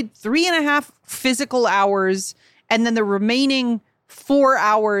played 3.5 physical hours, and then the remaining 4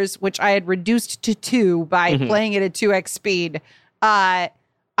 hours, which I had reduced to 2 by playing it at 2x speed, I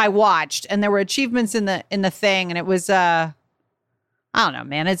watched, and there were achievements in the thing, and it was I don't know,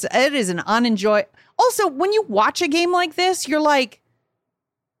 man. It is an unenjoy. Also, when you watch a game like this, you're like,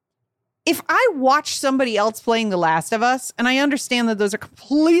 if I watch somebody else playing The Last of Us, and I understand that those are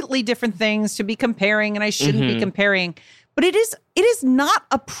completely different things to be comparing, and I shouldn't be comparing, but it is not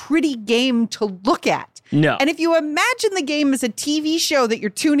a pretty game to look at. No. And if you imagine the game as a TV show that you're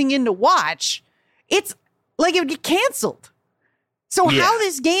tuning in to watch, it's like it would get canceled. So how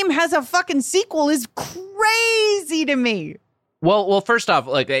this game has a fucking sequel is crazy to me. Well, first off,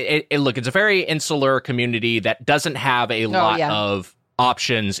 like look, it's a very insular community that doesn't have a lot of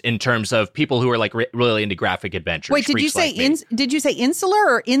options in terms of people who are like really into graphic adventures. Wait, did you say insular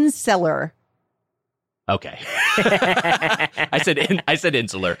or inseller? Okay. I said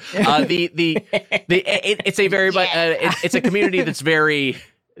insular. It's a very it's a community that's very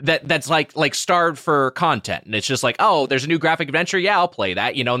that's like starved for content, and it's just like, oh, there's a new graphic adventure, yeah, I'll play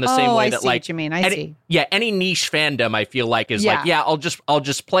that, in the same way that like what you mean. I see. Yeah, any niche fandom I feel like is like, yeah, I'll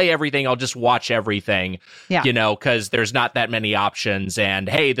just play everything, I'll just watch everything, because there's not that many options, and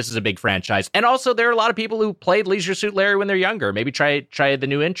hey, this is a big franchise. And also there are a lot of people who played Leisure Suit Larry when they're younger, maybe try the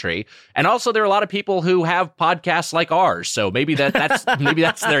new entry. And also there are a lot of people who have podcasts like ours, so maybe that's maybe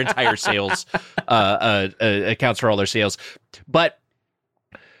that's their entire sales accounts for all their sales. But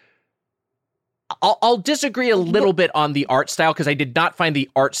I'll disagree a little bit on the art style, because I did not find the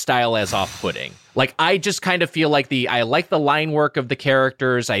art style as off-putting. Like, I just kind of feel like I like the line work of the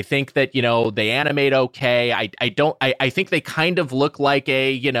characters. I think that, they animate okay. I think they kind of look like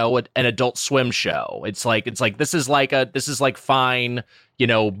an Adult Swim show. It's like this is like fine,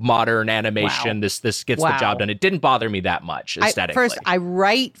 modern animation. Wow. This gets the job done. It didn't bother me that much aesthetically. First, I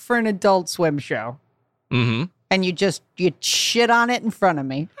write for an Adult Swim show. Mm-hmm. And you shit on it in front of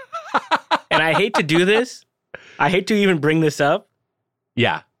me. And I hate to do this. I hate to even bring this up.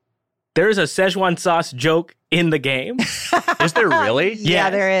 Yeah. There's a Szechuan sauce joke in the game. Is there really? Yeah,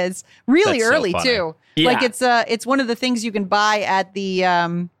 there is. Really That's early, so too. Yeah. Like it's one of the things you can buy at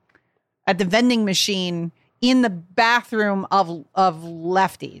the vending machine in the bathroom of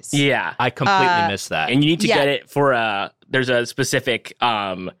Lefties. Yeah. I completely missed that. And you need to get it for there's a specific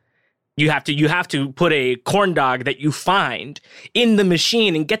You have to put a corn dog that you find in the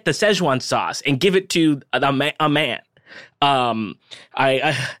machine and get the Szechuan sauce and give it to a man.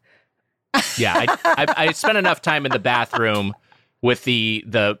 I spent enough time in the bathroom with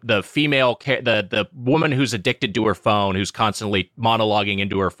the female, the woman who's addicted to her phone, who's constantly monologuing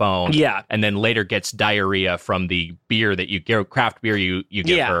into her phone. Yeah. And then later gets diarrhea from the beer that you get, craft beer you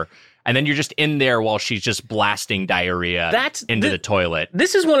give her. And then you're just in there while she's just blasting diarrhea into the toilet.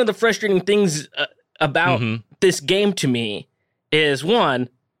 This is one of the frustrating things about this game to me is, one,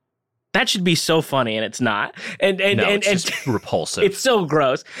 that should be so funny and it's not. It's just repulsive. It's so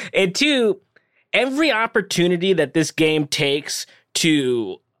gross. And two, every opportunity that this game takes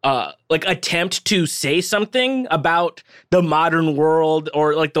to attempt to say something about the modern world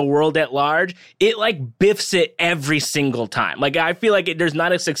or like the world at large, it like biffs it every single time. Like I feel like there's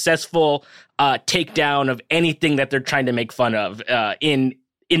not a successful takedown of anything that they're trying to make fun of in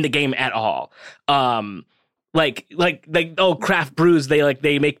the game at all. Like craft brews,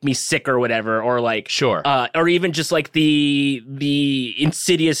 they make me sick or whatever, or like sure, or even just like the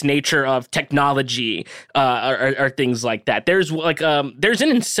insidious nature of technology, or things like that. There's there's an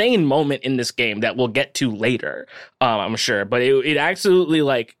insane moment in this game that we'll get to later, I'm sure, but it absolutely,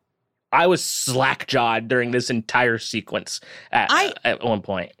 like, I was slack-jawed during this entire sequence at one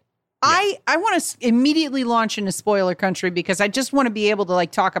point. I want to immediately launch into spoiler country because I just want to be able to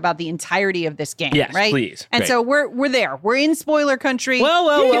like talk about the entirety of this game. Yes, right? Please. And so we're there. We're in spoiler country.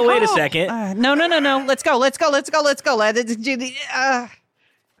 Well, wait a second. No. Let's go.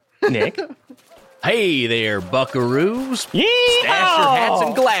 Nick. Hey there, buckaroos. Yeah. Stash your hats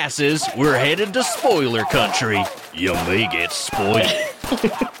and glasses. We're headed to spoiler country. You may get spoiled.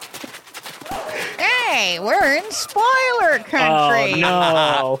 Hey, we're in spoiler country.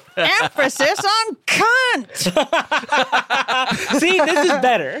 Oh, no. Emphasis on cunt. See, this is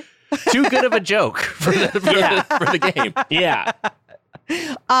better. Too good of a joke for the game. Yeah.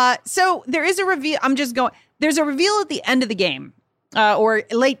 So there is a reveal. There's a reveal at the end of the game, or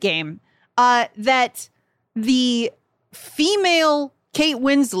late game, that the female Kate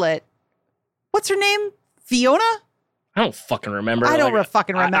Winslet, what's her name? Fiona? I don't fucking remember. I don't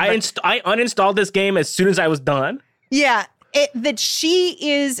fucking remember. I uninstalled this game as soon as I was done. Yeah, that she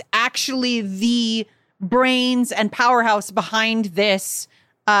is actually the brains and powerhouse behind this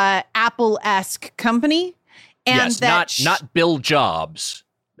Apple-esque company. And yes, not Bill Jobs,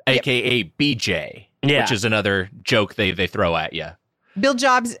 a.k.a. BJ, which is another joke they throw at you. Bill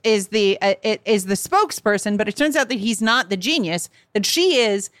Jobs is the spokesperson, but it turns out that he's not the genius, that she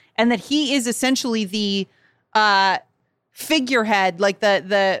is, and that he is essentially the figurehead, like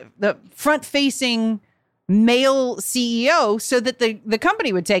the front-facing male CEO, so that the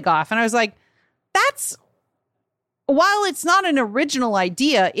company would take off. And I was like, that's, while it's not an original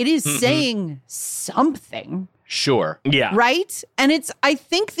idea, it is saying something. Sure. Yeah. Right? And it's, I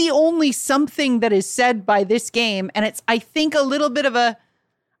think, the only something that is said by this game. And it's, I think, a little bit of a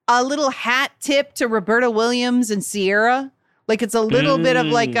little hat tip to Roberta Williams and Sierra. Like, it's a little bit of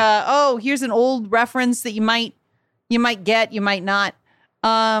like, here's an old reference that you might get, you might not.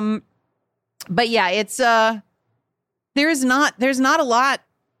 But yeah, it's, there's not a lot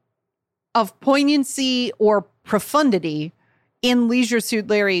of poignancy or profundity in Leisure Suit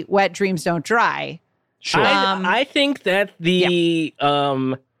Larry, Wet Dreams Don't Dry. Sure. I think that the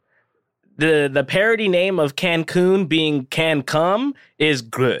parody name of Cancun being Can Come is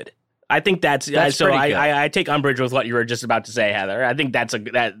good. I think that's so. I take umbrage with what you were just about to say, Heather. I think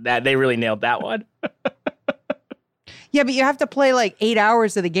that they really nailed that one. Yeah, but you have to play like 8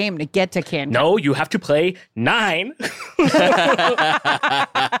 hours of the game to get to Cancun. No, you have to play 9.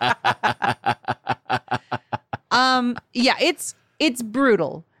 Yeah, it's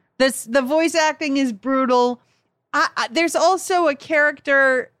brutal. The voice acting is brutal. There's also a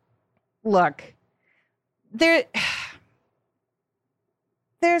character. Look, there's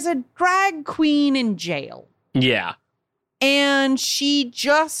a drag queen in jail. Yeah, and she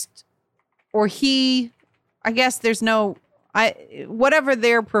or he, I guess there's no, whatever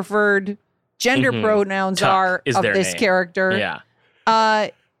their preferred gender pronouns Tuck are is of their this name. character. Yeah,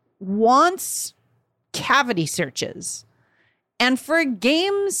 wants cavity searches. And for a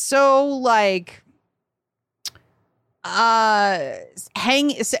game so like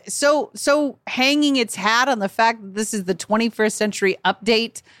hanging its hat on the fact that this is the 21st century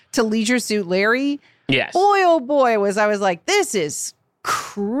update to Leisure Suit Larry. yes. Boy, oh boy, I was like, this is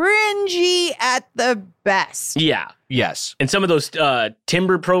cringy at the best. Yeah. Yes. And some of those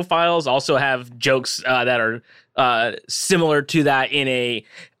timber profiles also have jokes that are similar to that in a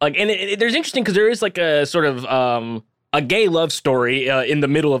like. And there's interesting because there is like a sort of a gay love story in the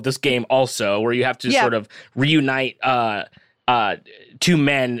middle of this game also, where you have to sort of reunite two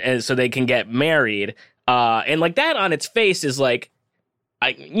men so they can get married. And like that on its face is like,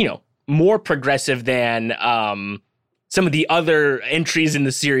 more progressive than some of the other entries in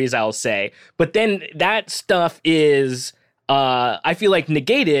the series, I'll say. But then that stuff is, I feel like,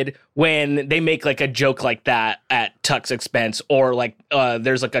 negated when they make like a joke like that at Tuck's expense, or like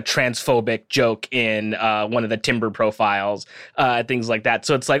there's like a transphobic joke in one of the Timber profiles, things like that.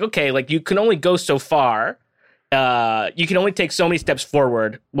 So it's like, okay, like you can only go so far. You can only take so many steps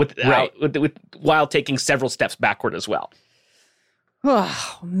forward while taking several steps backward as well.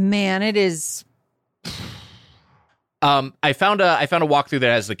 Oh man, it is. I found a walkthrough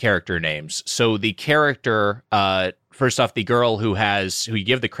that has the character names. So the character, first off, the girl who you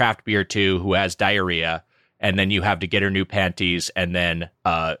give the craft beer to, who has diarrhea, and then you have to get her new panties, and then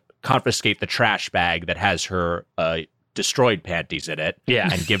confiscate the trash bag that has her destroyed panties in it. Yeah,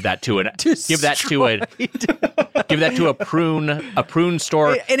 and give that to a prune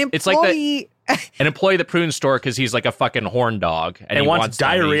store. An employee. It's like an employee of the prune store, because he's like a fucking horn dog, and he wants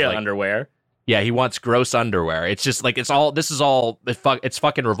diarrhea underwear. Yeah, he wants gross underwear. It's just like it's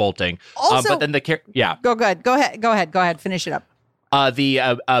fucking revolting. Also, but then Go ahead. Finish it up. The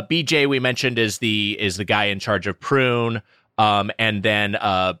BJ we mentioned is the guy in charge of Prune, and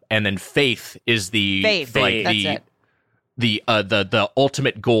then Faith is the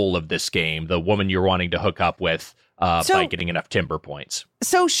ultimate goal of this game, the woman you're wanting to hook up with by getting enough timber points.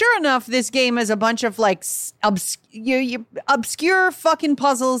 So sure enough, this game has a bunch of like obscure fucking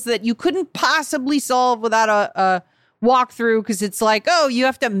puzzles that you couldn't possibly solve without a walkthrough, because it's like, oh, you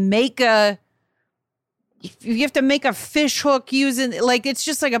have to make a fish hook using, like, it's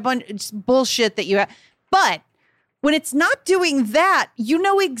just like a bunch of bullshit that you have. But when it's not doing that, you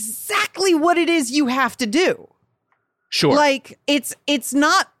know exactly what it is you have to do. Sure. Like, it's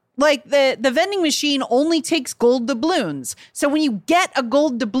not like the vending machine only takes gold doubloons. So when you get a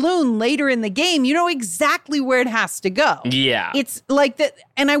gold doubloon later in the game, you know exactly where it has to go. Yeah. It's like that.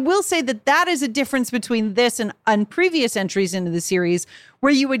 And I will say that is a difference between this and previous entries into the series,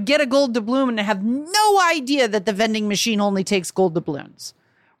 where you would get a gold doubloon and have no idea that the vending machine only takes gold doubloons.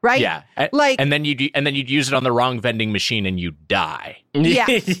 Right? Yeah. And then you'd use it on the wrong vending machine and you die. Yeah.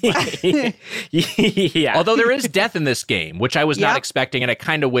 Yeah. Although there is death in this game, which I was not expecting, and I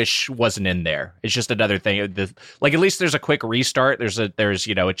kind of wish wasn't in there. It's just another thing. Like, at least there's a quick restart. There's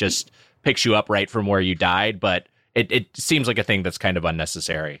it just picks you up right from where you died, but it seems like a thing that's kind of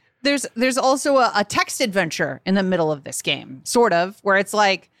unnecessary. There's also a text adventure in the middle of this game, sort of, where it's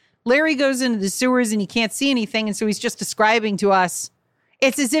like Larry goes into the sewers and he can't see anything, and so he's just describing to us.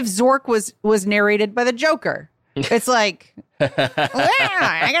 It's as if Zork was narrated by the Joker. It's like,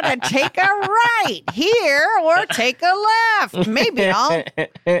 I gotta take a right here or take a left. Maybe I'll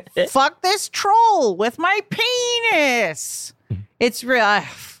fuck this troll with my penis. It's real.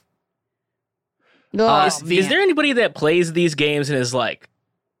 Is there anybody that plays these games and is like,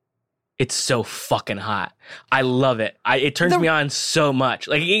 it's so fucking hot, I love it, it turns me on so much?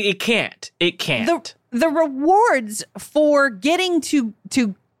 Like, it can't. The rewards for getting to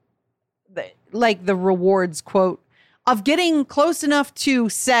like the rewards quote of getting close enough to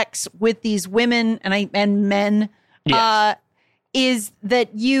sex with these women and men, yes, is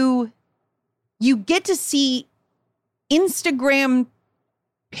that you get to see Instagram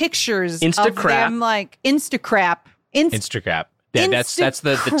pictures of them, like Instacrap. Yeah, that's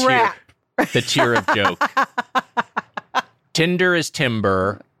the tier of joke. Tinder is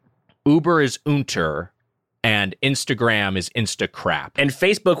Timber, Uber is Unter, and Instagram is Instacrap. And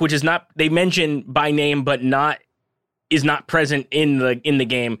Facebook, which is not, they mention by name but is not present in the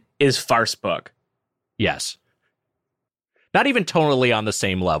game, is Farcebook. Yes. Not even totally on the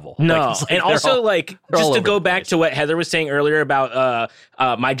same level. No, and also just to go back to what Heather was saying earlier about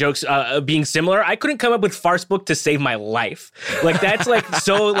my jokes being similar, I couldn't come up with Farcebook to save my life. Like, that's like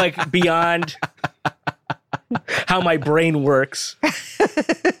so like beyond how my brain works.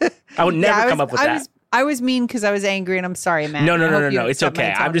 I would never come up with that. I was mean because I was angry, and I'm sorry, man. No. It's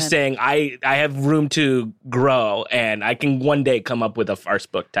okay. I'm just saying I have room to grow, and I can one day come up with a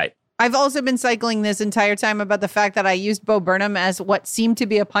Farcebook type. I've also been cycling this entire time about the fact that I used Bo Burnham as what seemed to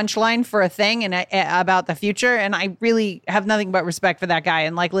be a punchline for a thing and about the future, and I really have nothing but respect for that guy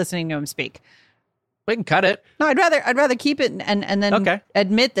and like listening to him speak. We can cut it. No, I'd rather keep it and then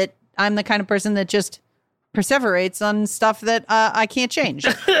admit that I'm the kind of person that just perseverates on stuff that I can't change.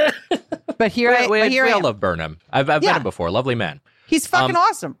 But here I am. Love Burnham. I've met him before. Lovely man. He's fucking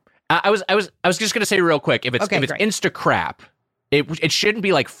awesome. I was just gonna say real quick, if it's Instacrap, it shouldn't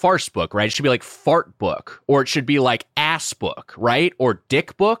be like farce book, right? It should be like fart book, or it should be like ass book, right? Or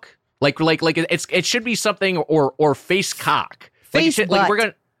dick book. Like it should be something or face cock. Face butt. Like we're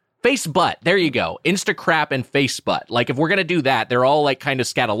gonna face butt. There you go. Insta crap and face butt. Like if we're gonna do that, they're all like kind of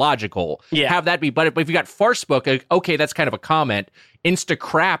scatological. Yeah. Have that be. But if you got farce book, okay, that's kind of a comment. Insta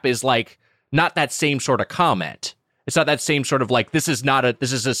crap is like not that same sort of comment. It's not that same sort of like this is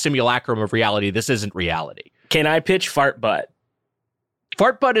a simulacrum of reality. This isn't reality. Can I pitch fart butt?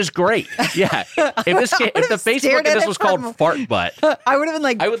 Fart butt is great. Yeah. If the Facebook of this was called Fart Butt, I would have been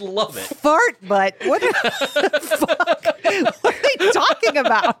like, I would love it. Fart butt? What the fuck? What are they talking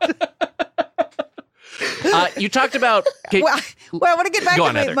about? You talked about. Well, I want to get back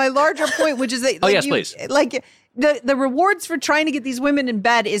to my larger point, which is that. Like, yes, please. Like the rewards for trying to get these women in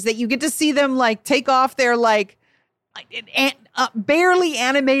bed is that you get to see them like take off their like barely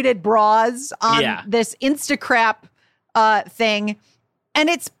animated bras on this Instacrap thing. And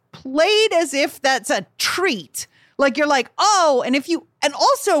it's played as if that's a treat. Like you're like, oh, and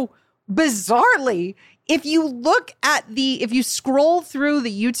also bizarrely, if you scroll through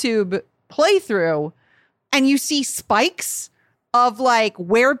the YouTube playthrough and you see spikes of like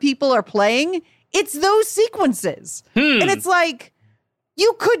where people are playing, it's those sequences. And it's like,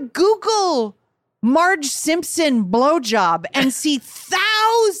 you could Google Marge Simpson blowjob and see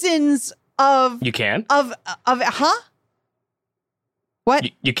thousands of. You can? Of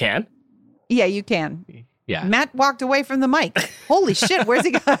What? You can? Yeah, you can. Yeah. Matt walked away from the mic. Holy shit, where's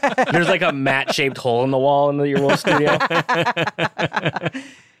he going? There's like a mat-shaped hole in the wall in your little studio.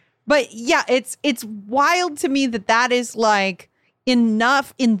 But yeah, it's wild to me that is like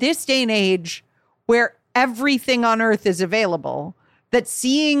enough in this day and age where everything on earth is available, that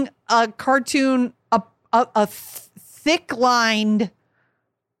seeing a cartoon, a thick-lined,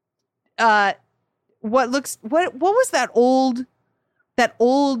 what was that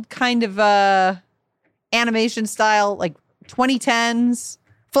old kind of animation style, like 2010s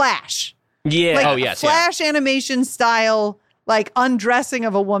Flash. Yeah. Like Flash animation style, like undressing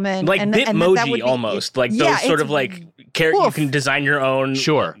of a woman. Like Bitmoji almost. Like those sort of like you can design your own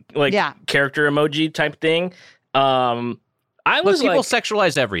character emoji type thing. People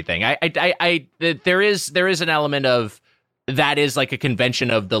sexualize everything. There is an element of that is like a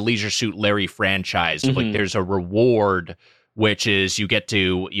convention of the Leisure Suit Larry franchise. Mm-hmm. Like there's a reward, which is you get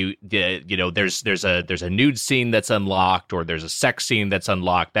to there's a nude scene that's unlocked, or there's a sex scene that's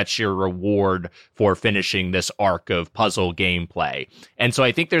unlocked. That's your reward for finishing this arc of puzzle gameplay. And so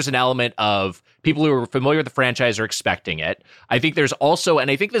I think there's an element of people who are familiar with the franchise are expecting it. I think there's also, and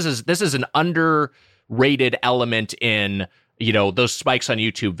I think this is an underrated element in those spikes on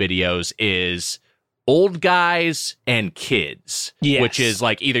YouTube videos, is old guys and kids, which is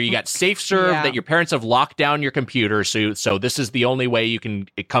like either you got safe serve that your parents have locked down your computer, so this is the only way you can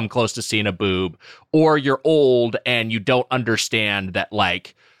come close to seeing a boob, or you're old and you don't understand that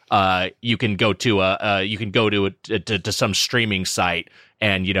like you can go to some streaming site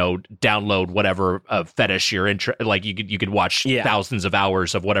and download whatever fetish you're like you could watch thousands of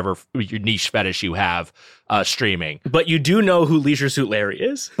hours of whatever your niche fetish you have streaming. But you do know who Leisure Suit Larry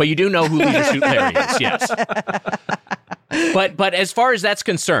is. Yes. But as far as that's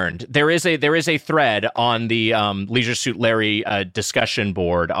concerned, there is a thread on the Leisure Suit Larry discussion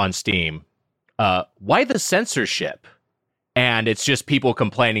board on Steam. Why the censorship? And it's just people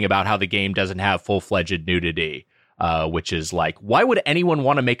complaining about how the game doesn't have full-fledged nudity. Which is like, why would anyone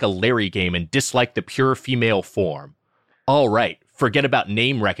want to make a Larry game and dislike the pure female form? All right, forget about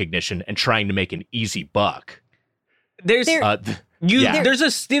name recognition and trying to make an easy buck. There's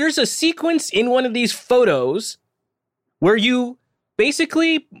a sequence in one of these photos where you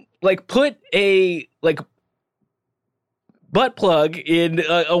basically like put a like butt plug in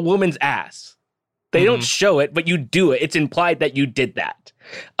a woman's ass. They don't show it, but you do it. It's implied that you did that.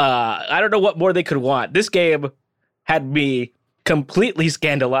 I don't know what more they could want. This game had me completely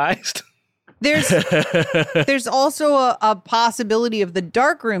scandalized. There's also a possibility of the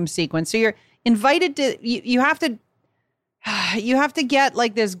darkroom sequence. So you're invited to you have to get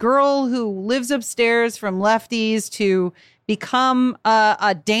like this girl who lives upstairs from Lefties to become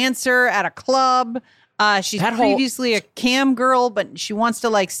a dancer at a club. She's previously a cam girl, but she wants to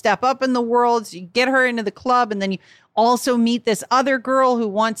like step up in the world. So you get her into the club, and then you also meet this other girl who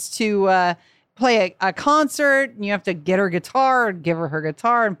wants to play a concert, and you have to get her guitar and give her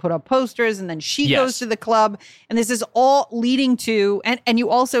guitar and put up posters, and then she goes to the club, and this is all leading to, and you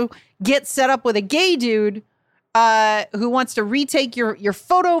also get set up with a gay dude who wants to retake your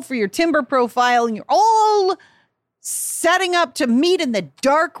photo for your Timber profile, and you're all setting up to meet in the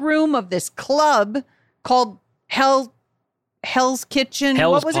dark room of this club called Hell Hell's Kitchen.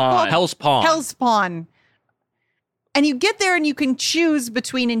 Hell's What was Pawn. it called? Hell's Pawn. Hell's Pawn. And you get there and you can choose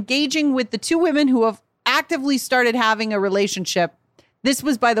between engaging with the two women who have actively started having a relationship. This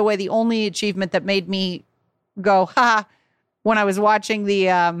was, by the way, the only achievement that made me go, ha, when I was watching the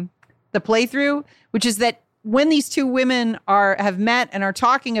playthrough, which is that when these two women have met and are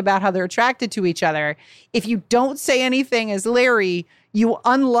talking about how they're attracted to each other, if you don't say anything as Larry, you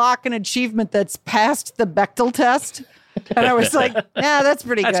unlock an achievement that's passed the Bechdel test. And I was like, yeah, that's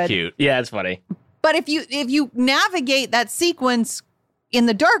pretty good. That's cute. Yeah, it's funny. But if you navigate that sequence in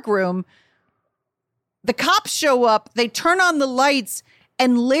the dark room, the cops show up, they turn on the lights,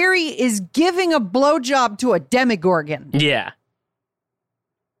 and Larry is giving a blowjob to a demigorgon. Yeah.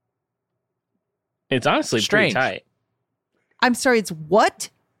 It's honestly Strange. pretty tight. I'm sorry, it's what?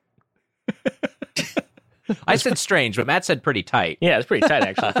 I said strange, but Matt said pretty tight. Yeah, it's pretty tight,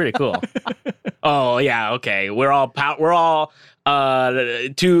 actually. Pretty cool. Oh, yeah, okay. We're all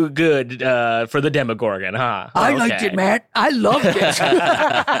too good for the Demogorgon, huh? I liked it, Matt. I loved it.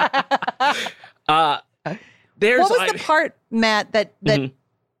 There's What was the part, Matt, that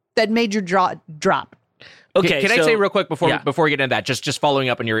made your jaw drop? Okay, Can I say real quick before yeah. we get into that, just following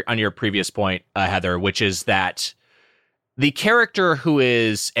up on your previous point, Heather, which is that the character who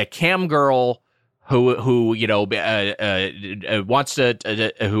is a cam girl who you know wants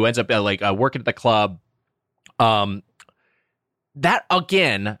to who ends up working at the club, that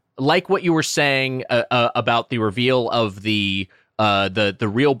again, like what you were saying about the reveal of the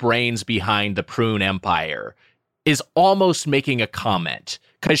real brains behind the Prune Empire, is almost making a comment.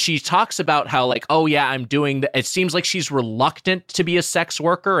 Because she talks about how, like, oh, yeah, I'm doing it seems like she's reluctant to be a sex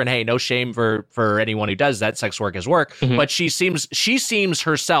worker. And hey, no shame for anyone who does that. Sex work is work. Mm-hmm. But she seems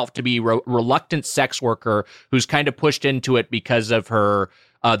herself to be reluctant sex worker who's kind of pushed into it because of her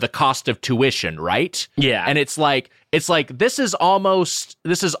the cost of tuition, right? Yeah. And it's like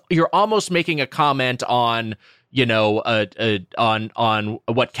you're almost making a comment on, you know, on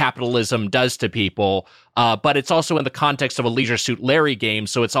what capitalism does to people, but it's also in the context of a Leisure Suit Larry game,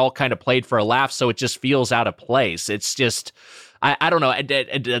 so it's all kind of played for a laugh, so it just feels out of place. It's just, I don't know,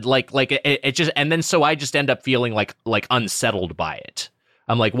 it just, and then so I just end up feeling like unsettled by it.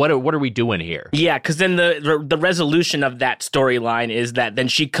 I'm like, what are we doing here? Yeah, because then the resolution of that storyline is that then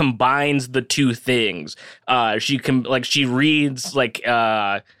she combines the two things. She reads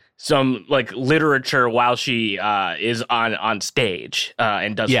some like literature while she is on stage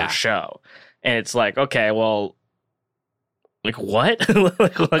and does her show, and it's like, okay, well, like what?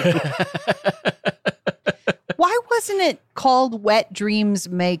 Why wasn't it called Wet Dreams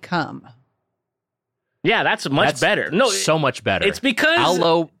May Come? Yeah, that's better. No, so much better. It's because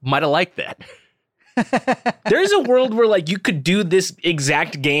Allo might have liked that. There's a world where like you could do this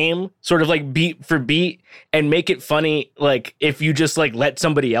exact game sort of like beat for beat and make it funny, like if you just like let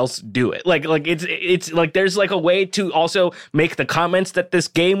somebody else do it. Like it's like there's like a way to also make the comments that this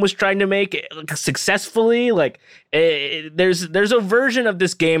game was trying to make successfully. Like there's a version of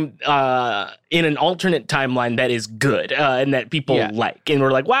this game in an alternate timeline that is good and that people like, and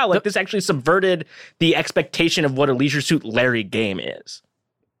we're like, wow, like this actually subverted the expectation of what a Leisure Suit Larry game is.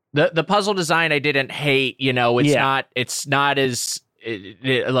 The puzzle design I didn't hate, you know, it's not as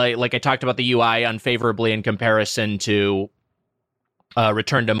like I talked about the UI unfavorably in comparison to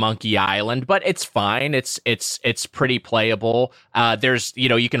Return to Monkey Island, but it's fine. It's pretty playable. There's, you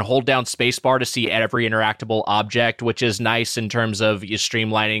know, you can hold down spacebar to see every interactable object, which is nice in terms of you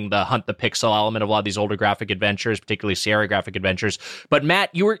streamlining the hunt the pixel element of a lot of these older graphic adventures, particularly Sierra graphic adventures. But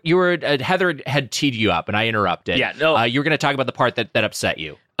Matt, you were Heather had teed you up and I interrupted. Yeah, no. You were going to talk about the part that upset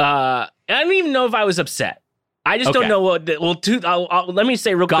you. I don't even know if I was upset. I just don't know what. Let me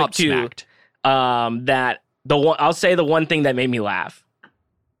say real quick too. That I'll say the one thing that made me laugh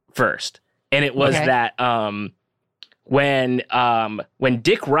first, and it was that when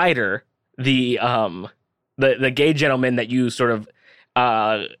Dick Ryder, the gay gentleman that you sort of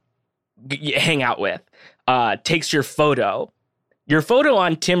hang out with, takes your photo. Your photo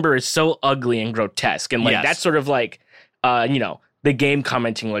on Timber is so ugly and grotesque, and like that's sort of like you know. The game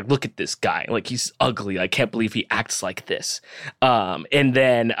commenting like, look at this guy, like he's ugly. I can't believe he acts like this. And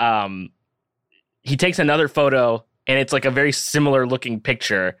then he takes another photo and it's like a very similar looking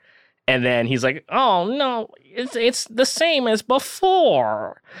picture. And then he's like, oh no, it's the same as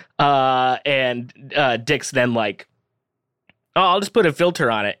before. And Dick's then like, oh, I'll just put a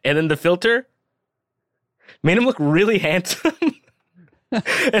filter on it. And then the filter made him look really handsome. And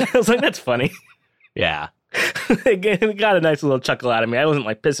I was like, that's funny. Yeah. It got a nice little chuckle out of me. I wasn't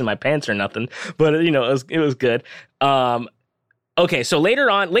like pissing my pants or nothing, but you know, it was good. Okay, so late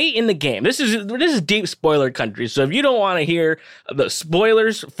in the game, this is deep spoiler country. So if you don't want to hear the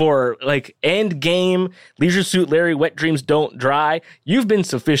spoilers for like end game, Leisure Suit Larry, Wet Dreams Don't Dry, you've been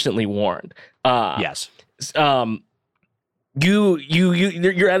sufficiently warned. Yes. You're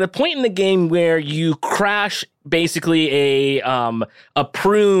at a point in the game where you crash basically a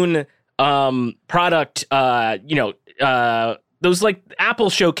prune product. Those like Apple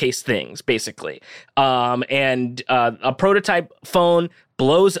showcase things, basically. And a prototype phone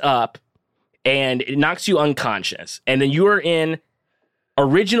blows up and it knocks you unconscious. And then you are in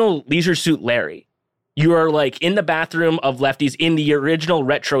original Leisure Suit Larry. You are like in the bathroom of Lefties in the original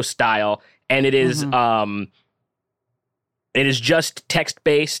retro style. And it is just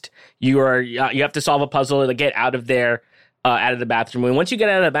text-based. You have to solve a puzzle to get out of there, out of the bathroom. And once you get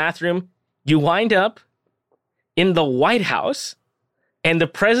out of the bathroom, you wind up in the White House, and the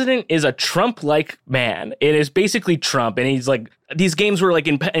president is a Trump-like man. It is basically Trump, and he's like, these games were like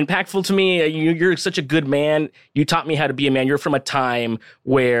impactful to me. You're such a good man. You taught me how to be a man. You're from a time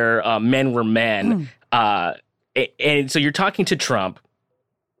where men were men. And so you're talking to Trump,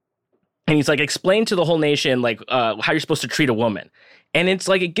 and he's like, explain to the whole nation like how you're supposed to treat a woman. And it's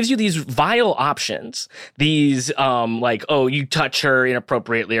like, it gives you these vile options. These like, oh, you touch her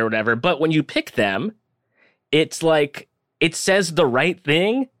inappropriately or whatever. But when you pick them, it's like, it says the right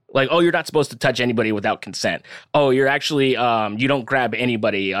thing. Like, oh, you're not supposed to touch anybody without consent. Oh, you're actually, you don't grab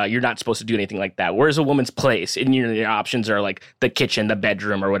anybody. You're not supposed to do anything like that. Where's a woman's place? And your options are like the kitchen, the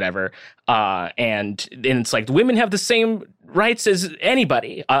bedroom, or whatever. And it's like women have the same rights as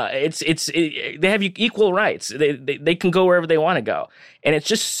anybody. They have equal rights. They can go wherever they want to go. And it's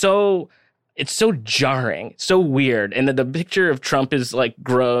just so, it's so jarring, so weird. And the picture of Trump is like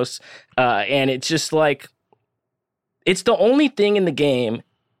gross. And it's just like, it's the only thing in the game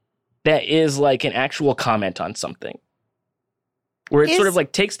that is like an actual comment on something, where it sort of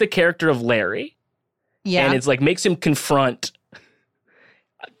like takes the character of Larry, and it's like makes him confront.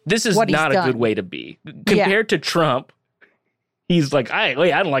 This is not a good way to be compared to Trump. He's like, I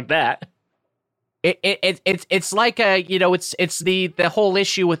don't like that. It's like it's the whole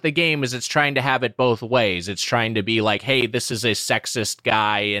issue with the game is it's trying to have it both ways. It's trying to be like, hey, this is a sexist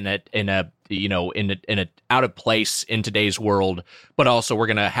guy in a out of place in today's world, but also we're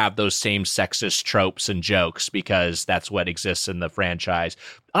gonna have those same sexist tropes and jokes because that's what exists in the franchise.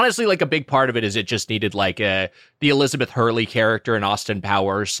 Honestly, like a big part of it is it just needed like the Elizabeth Hurley character in Austin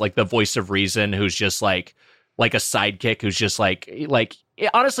Powers, like the voice of reason, who's just like a sidekick who's just like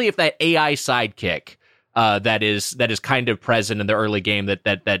honestly, if that AI sidekick that is kind of present in the early game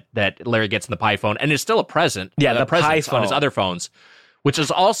that Larry gets in the Pi phone and is still a present, the presence Pi phone on his other phones, which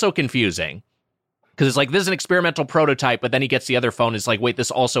is also confusing because it's like this is an experimental prototype, but then he gets the other phone. It's like, wait, this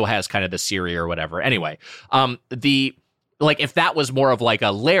also has kind of the Siri or whatever. Anyway, like if that was more of like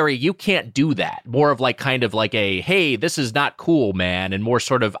a Larry, you can't do that. More of like kind of like a, hey, this is not cool, man. And more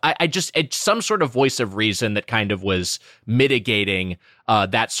sort of, it's some sort of voice of reason that kind of was mitigating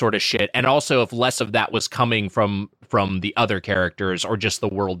that sort of shit. And also if less of that was coming from the other characters or just the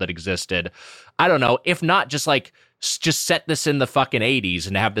world that existed. I don't know. If not, just set this in the fucking 80s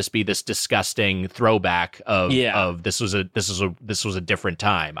and have this be this disgusting throwback of this was a different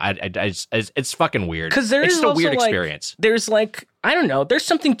time. It's fucking weird. Because it's just a weird experience. There's like, I don't know, there's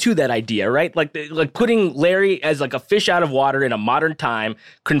something to that idea, right? Like putting Larry as like a fish out of water in a modern time,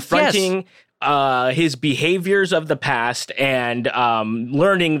 confronting his behaviors of the past and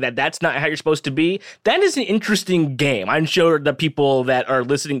learning that that's not how you're supposed to be. That is an interesting game. I'm sure the people that are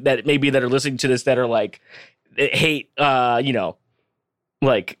listening to this that are like, hate,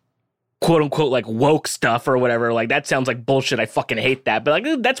 like quote unquote, like woke stuff or whatever. Like that sounds like bullshit. I fucking hate that. But like,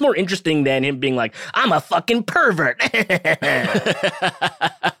 that's more interesting than him being like, I'm a fucking pervert.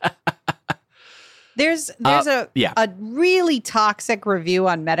 There's a really toxic review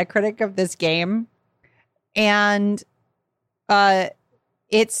on Metacritic of this game. And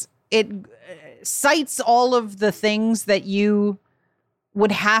it cites all of the things that you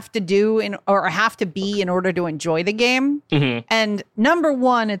would have to do or have to be in order to enjoy the game. Mm-hmm. And number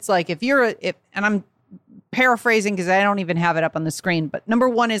one, it's like and I'm paraphrasing because I don't even have it up on the screen, but number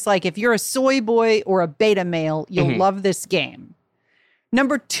one is like, if you're a soy boy or a beta male, you'll love this game.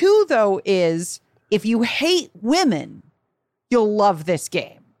 Number two, though, is if you hate women, you'll love this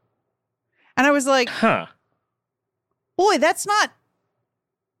game. And I was like, boy, that's not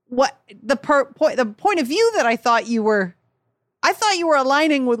what the point of view that I thought you were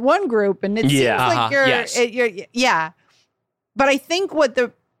aligning with one group, and it seems like you're. But I think what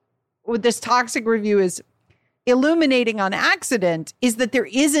this toxic review is illuminating on accident is that there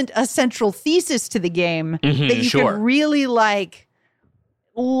isn't a central thesis to the game that you can really like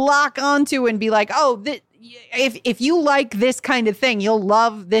lock onto and be like, oh, if you like this kind of thing, you'll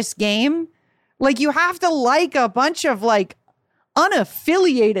love this game. Like, you have to like a bunch of like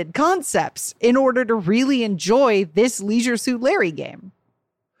unaffiliated concepts in order to really enjoy this Leisure Suit Larry game.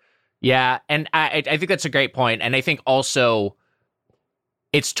 Yeah, and I think that's a great point. And I think also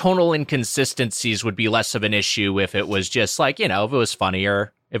its tonal inconsistencies would be less of an issue if it was just like, if it was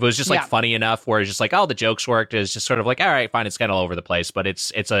funnier. If it was just like funny enough where it's just like, oh, the jokes worked, is just sort of like, all right, fine, it's kind of all over the place, but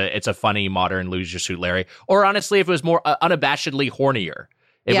it's a funny modern Leisure Suit Larry. Or honestly, if it was more unabashedly hornier.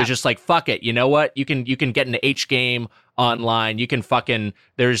 It was just like, fuck it. You know what? You can get an H game online. You can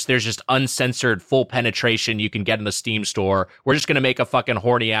there's just uncensored full penetration you can get in the Steam store. We're just going to make a fucking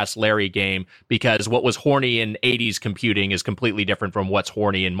horny ass Larry game because what was horny in 80s computing is completely different from what's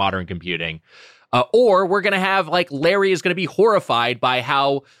horny in modern computing. Or we're going to have like Larry is going to be horrified by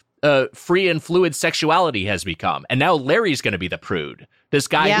how free and fluid sexuality has become. And now Larry's going to be the prude. This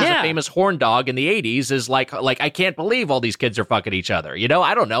guy who's a famous horn dog in the 80s is like, I can't believe all these kids are fucking each other.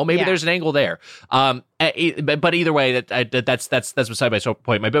 I don't know. Maybe there's an angle there. But either way, that's beside my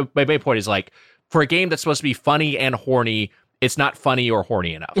point. My main point is like, for a game that's supposed to be funny and horny, it's not funny or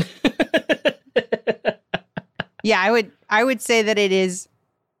horny enough. Yeah, I would say that it is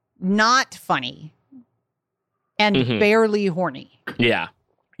not funny and barely horny. Yeah.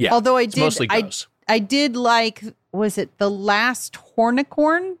 Yeah. Although I did like, was it The Last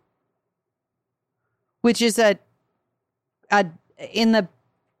Hornicorn? Which is in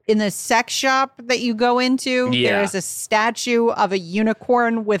the sex shop that you go into, there is a statue of a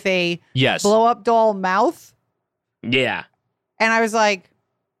unicorn with a blow up doll mouth. Yeah. And I was like,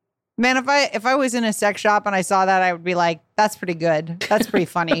 man, if I was in a sex shop and I saw that, I would be like, that's pretty good. That's pretty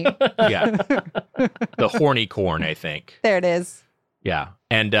funny. Yeah. The horny corn, I think. There it is. Yeah.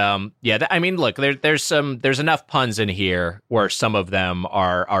 And I mean, look, there's enough puns in here where some of them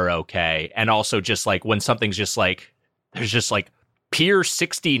are okay. And also just like when something's just like, there's just like Pier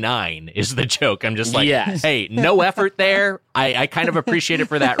 69 is the joke. I'm just like, hey, no effort there. I kind of appreciate it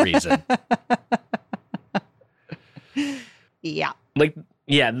for that reason. Yeah. Like,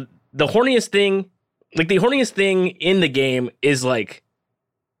 yeah, the horniest thing in the game is like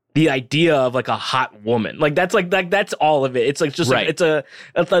the idea of like a hot woman. Like that's all of it. It's like just like, it's a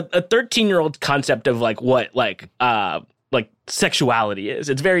 13-year-old concept of like what like sexuality is.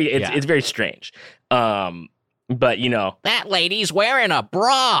 It's very strange. But that lady's wearing a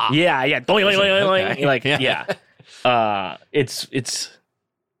bra. Yeah. Okay. Like it's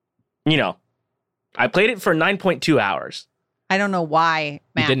I played it for 9.2 hours. I don't know why,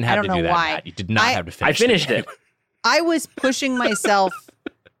 Matt. You didn't have I don't to know do that, why. Matt. You did not have to finish I finished it. I was pushing myself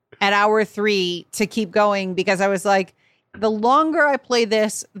at hour 3 to keep going because I was like, the longer I play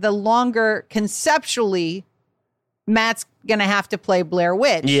this, the longer conceptually Matt's going to have to play Blair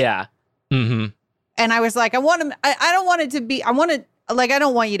Witch. Yeah. Mm-hmm. And I was like, I don't want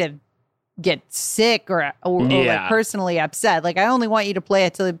you to get sick or like personally upset. Like, I only want you to play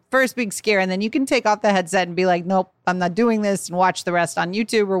it till the first big scare, and then you can take off the headset and be like, nope, I'm not doing this, and watch the rest on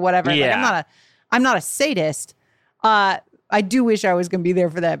YouTube or whatever. Yeah. Like, I'm not a sadist. I do wish I was going to be there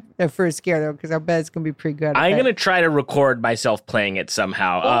for that first scare, though, because I bet it's going to be pretty good. I'm going to try to record myself playing it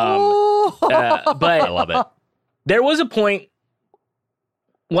somehow. But I love it. There was a point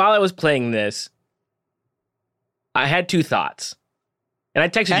while I was playing this, I had 2 thoughts. And I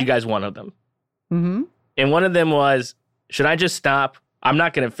texted you guys one of them. Mm-hmm. And one of them was, should I just stop? I'm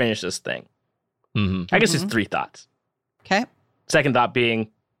not going to finish this thing. Mm-hmm. I guess it's 3 thoughts. Okay. Second thought being,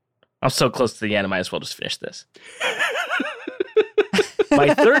 I'm so close to the end, I might as well just finish this.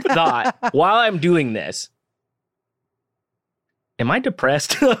 My third thought, while I'm doing this, am I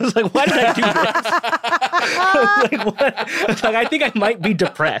depressed? I was like, why did I do this? I was like, what? I was like, I think I might be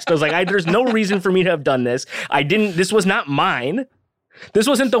depressed. I was like, there's no reason for me to have done this. This was not mine. This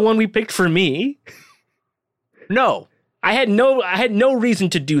wasn't the one we picked for me. No. I had no reason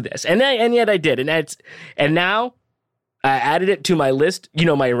to do this. And yet I did. And now I added it to my list,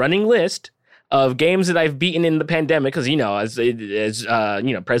 my running list of games that I've beaten in the pandemic, because as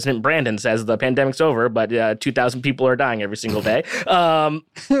President Brandon says, the pandemic's over, but 2,000 people are dying every single day. I'm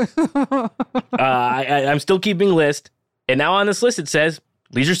still keeping list, and now on this list it says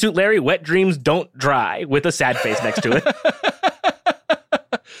Leisure Suit Larry, Wet Dreams Don't Dry, with a sad face next to it.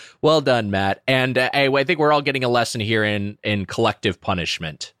 Well done, Matt. And I think we're all getting a lesson here in collective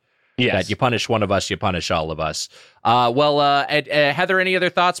punishment. Yes. That you punish one of us, you punish all of us. Heather, any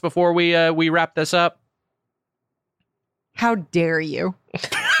other thoughts before we wrap this up? How dare you?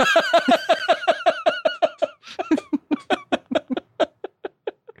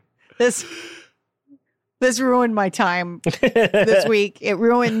 This ruined my time this week. It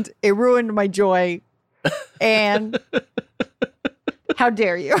ruined my joy. And how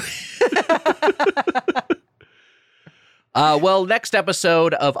dare you? Well, next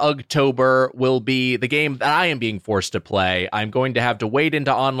episode of UGHtober will be the game that I am being forced to play. I'm going to have to wade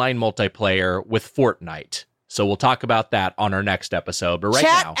into online multiplayer with Fortnite. So we'll talk about that on our next episode. But right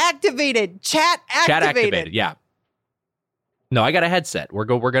now, Chat activated. Yeah. No, I got a headset. We're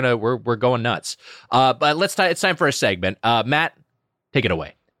going nuts. But it's time for a segment. Matt, take it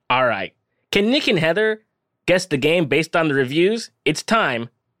away. All right. Can Nick and Heather guess the game based on the reviews? It's time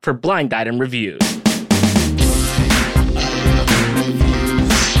for blind item reviews.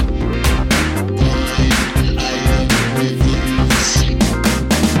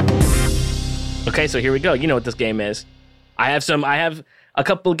 Okay, so here we go. You know what this game is. I have a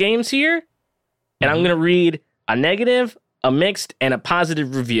couple games here, and I'm going to read a negative, a mixed, and a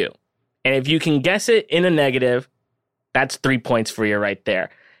positive review. And if you can guess it in a negative, that's 3 points for you right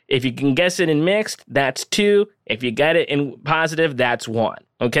there. If you can guess it in mixed, that's 2. If you get it in positive, that's 1.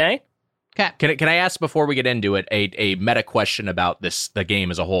 Okay? Okay. Can I ask before we get into it a meta question about the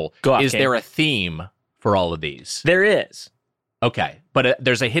game as a whole? Go off, Is Kate. there a theme for all of these? There is. Okay, but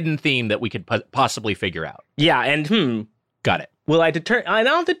there's a hidden theme that we could possibly figure out. Yeah, and Got it. will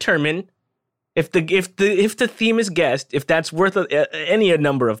I'll determine if the theme is guessed, if that's worth any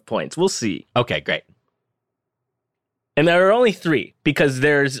number of points. We'll see. Okay, great. And there are only 3 because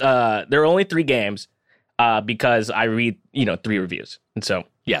there are only 3 games because I read 3 reviews, and so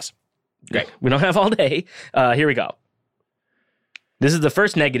Yes. Great. we don't have all day. Here we go. This is the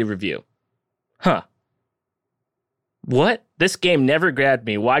first negative review. What? This game never grabbed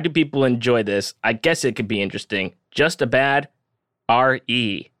me. Why do people enjoy this? I guess it could be interesting. Just a bad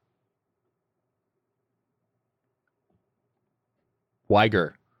RE.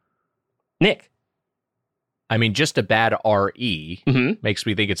 Weiger. Nick. I mean, just a bad RE Mm-hmm. makes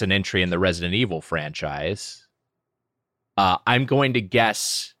me think it's an entry in the Resident Evil franchise. I'm going to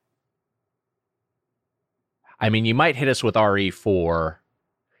guess. I mean, you might hit us with RE4.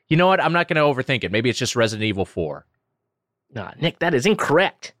 You know what? I'm not going to overthink it. Maybe it's just Resident Evil 4. Nick, that is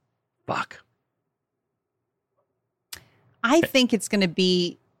incorrect. Fuck. I think it's going to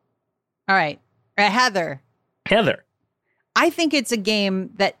be. All right. Heather. I think it's a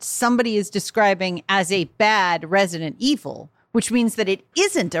game that somebody is describing as a bad Resident Evil, which means that it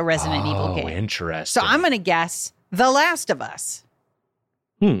isn't a Resident Evil game. Oh, interesting. So I'm going to guess The Last of Us.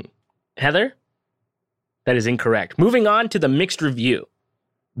 Heather? That is incorrect. Moving on to the mixed review.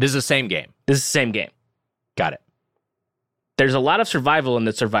 This is the same game. This is the same game. Got it. There's a lot of survival in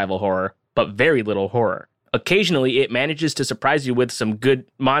the survival horror, but very little horror. Occasionally, it manages to surprise you with some good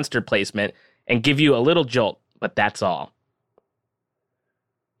monster placement and give you a little jolt, but that's all.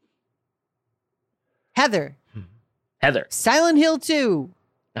 Heather. Silent Hill 2.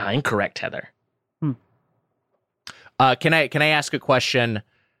 Incorrect, Heather. Can I ask a question,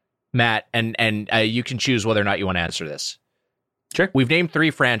 Matt? And you can choose whether or not you want to answer this. Sure. We've named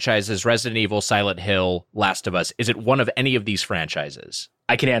 3 franchises: Resident Evil, Silent Hill, Last of Us. Is it one of any of these franchises?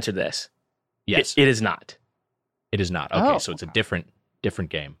 I can answer this. Yes. It is not. It is not. Okay, Oh. so it's a different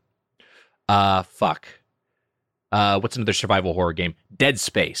game. Fuck. What's another survival horror game? Dead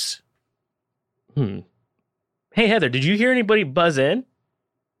Space. Hey, Heather, did you hear anybody buzz in?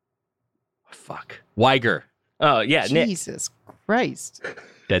 Fuck. Weiger. Oh, yeah, Nick. Jesus Christ.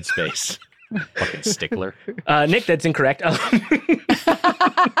 Dead Space. Fucking stickler. Nick, that's incorrect. All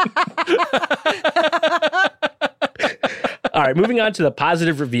right, moving on to the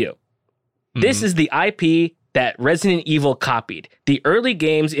positive review. This is the IP that Resident Evil copied. The early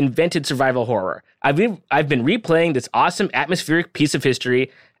games invented survival horror. I've been replaying this awesome atmospheric piece of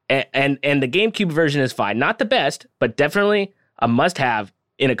history, and the GameCube version is fine. Not the best, but definitely a must-have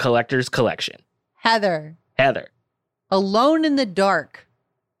in a collector's collection. Heather. Alone in the Dark.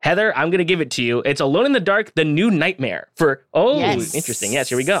 Heather, I'm going to give it to you. It's Alone in the Dark, the new nightmare. Yes. Interesting. Yes,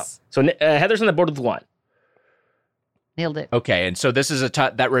 here we go. So Heather's on the board with 1. Nailed it. Okay, and so this is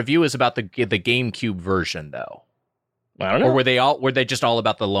that review is about the GameCube version, though. I don't know. Or were they just all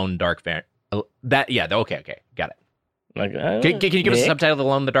about the Alone in the Dark fan? Okay, got it. Like, Can you give us a subtitle of the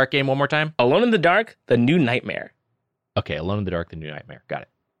Alone in the Dark game one more time? Alone in the Dark, the new nightmare. Okay, Alone in the Dark, the new nightmare. Got it.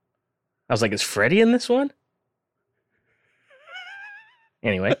 I was like, is Freddy in this one?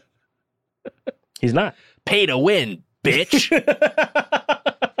 Anyway, he's not. Pay to win, bitch.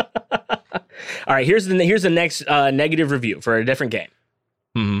 All right, here's the next negative review for a different game.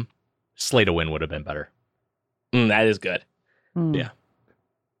 Mm-hmm. Slay to win would have been better. That is good. Yeah.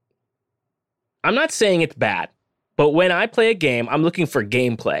 I'm not saying it's bad, but when I play a game, I'm looking for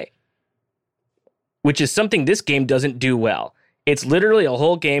gameplay. which is something this game doesn't do well. It's literally a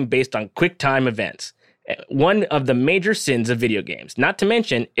whole game based on quick time events. One of the major sins of video games. Not to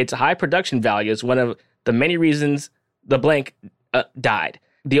mention, its high production value is one of the many reasons the blank died.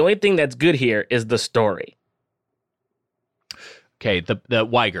 The only thing that's good here is the story. Okay, the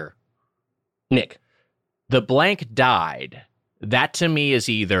Weiger. Nick. The blank died. That to me is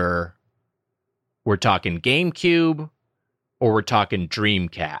either we're talking GameCube or we're talking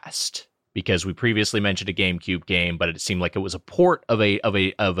Dreamcast, because we previously mentioned a GameCube game, but it seemed like it was a port of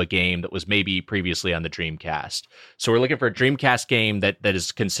a game that was maybe previously on the Dreamcast. So we're looking for a Dreamcast game that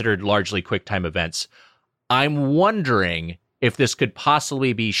is considered largely QuickTime events. I'm wondering if this could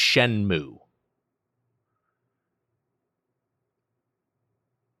possibly be Shenmue.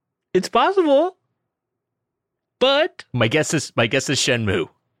 It's possible, but my guess is Shenmue.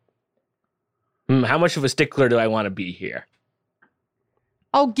 How much of a stickler do I want to be here?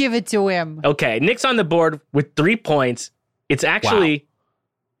 I'll give it to him. Okay, Nick's on the board with 3 points. It's actually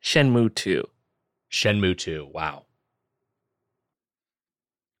Shenmue 2. Shenmue 2. Wow.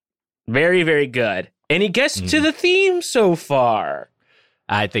 Very, very good. And he gets to the theme so far.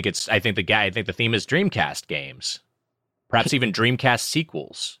 I think the theme is Dreamcast games. Perhaps even Dreamcast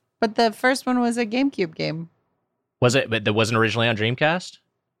sequels. But the first one was a GameCube game. Was it? But that wasn't originally on Dreamcast?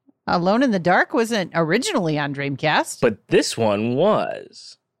 Alone in the Dark wasn't originally on Dreamcast. But this one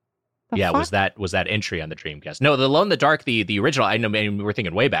was. Was that entry on the Dreamcast? No, the Alone in the Dark, the original, I know, we were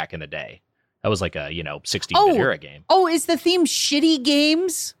thinking way back in the day. That was like a, 16-bit era game. Oh, is the theme shitty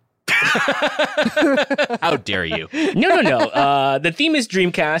games? How dare you? No. The theme is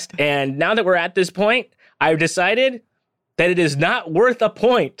Dreamcast, and now that we're at this point, I've decided that it is not worth a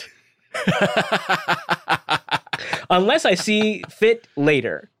point. Unless I see fit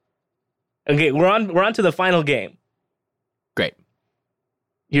later. Okay, we're on to the final game. Great.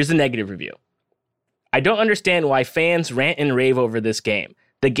 Here's the negative review. I don't understand why fans rant and rave over this game.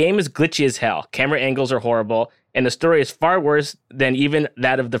 The game is glitchy as hell. Camera angles are horrible, and the story is far worse than even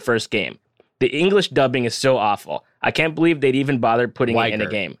that of the first game. The English dubbing is so awful. I can't believe they'd even bother putting it in a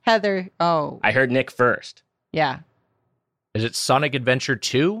game. Heather, I heard Nick first. Yeah. Is it Sonic Adventure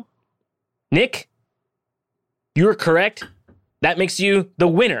 2? Nick, you are correct. That makes you the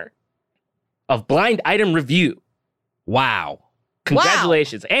winner of Blind Item Review. Wow.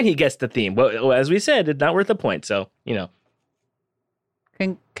 Congratulations. Wow. And he gets the theme. Well, as we said, it's not worth a point, so,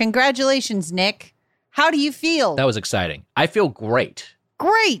 Congratulations, Nick. How do you feel? That was exciting. I feel great.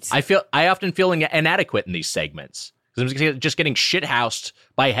 Great. I often feel inadequate in these segments because I'm just getting shithoused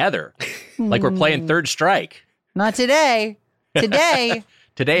by Heather. Like we're playing Third Strike. Not today. Today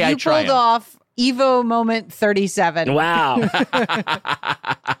I pulled off Evo moment 37. Wow.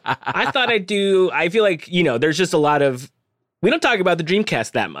 I feel like, there's just a lot of, we don't talk about the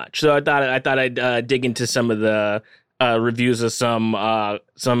Dreamcast that much. So I thought I'd dig into some of the reviews of some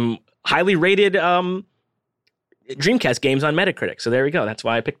highly rated Dreamcast games on Metacritic. So there we go. That's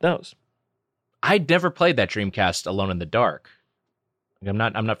why I picked those. I'd never played that Dreamcast Alone in the Dark. I'm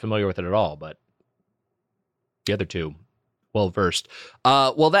not familiar with it at all, but the other two, well versed.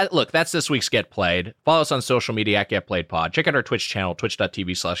 That's this week's Get Played. Follow us on social media at Get Played Pod. Check out our Twitch channel,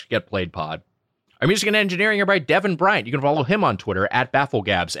 twitch.tv/GetPlayedPod. Our music and engineering are by Devin Bryant. You can follow him on Twitter at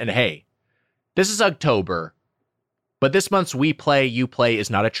BaffleGabs. And hey, this is October, but this month's We Play, You Play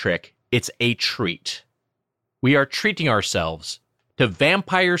is not a trick. It's a treat. We are treating ourselves to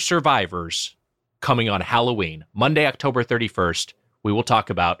Vampire Survivors coming on Halloween, Monday, October 31st. We will talk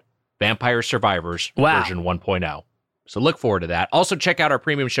about Vampire Survivors version 1.0. So look forward to that. Also, check out our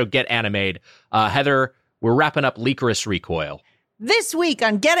premium show, Get Animated. Heather, we're wrapping up Licorice Recoil. This week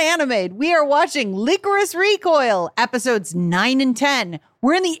on Get Animated, we are watching Licorice Recoil, episodes 9 and 10.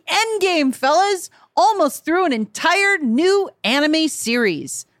 We're in the end game, fellas. Almost through an entire new anime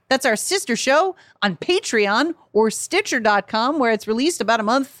series. That's our sister show on Patreon or Stitcher.com, where it's released about a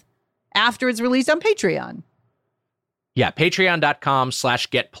month after it's released on Patreon. Yeah,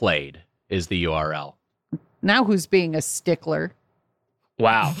 patreon.com/getplayed is the URL. Now who's being a stickler?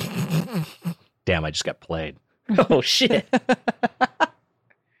 Wow. Damn, I just got played. Oh, shit.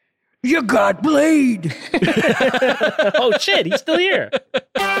 You got played. Oh, shit, he's still here.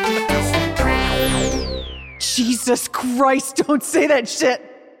 Jesus Christ, don't say that shit.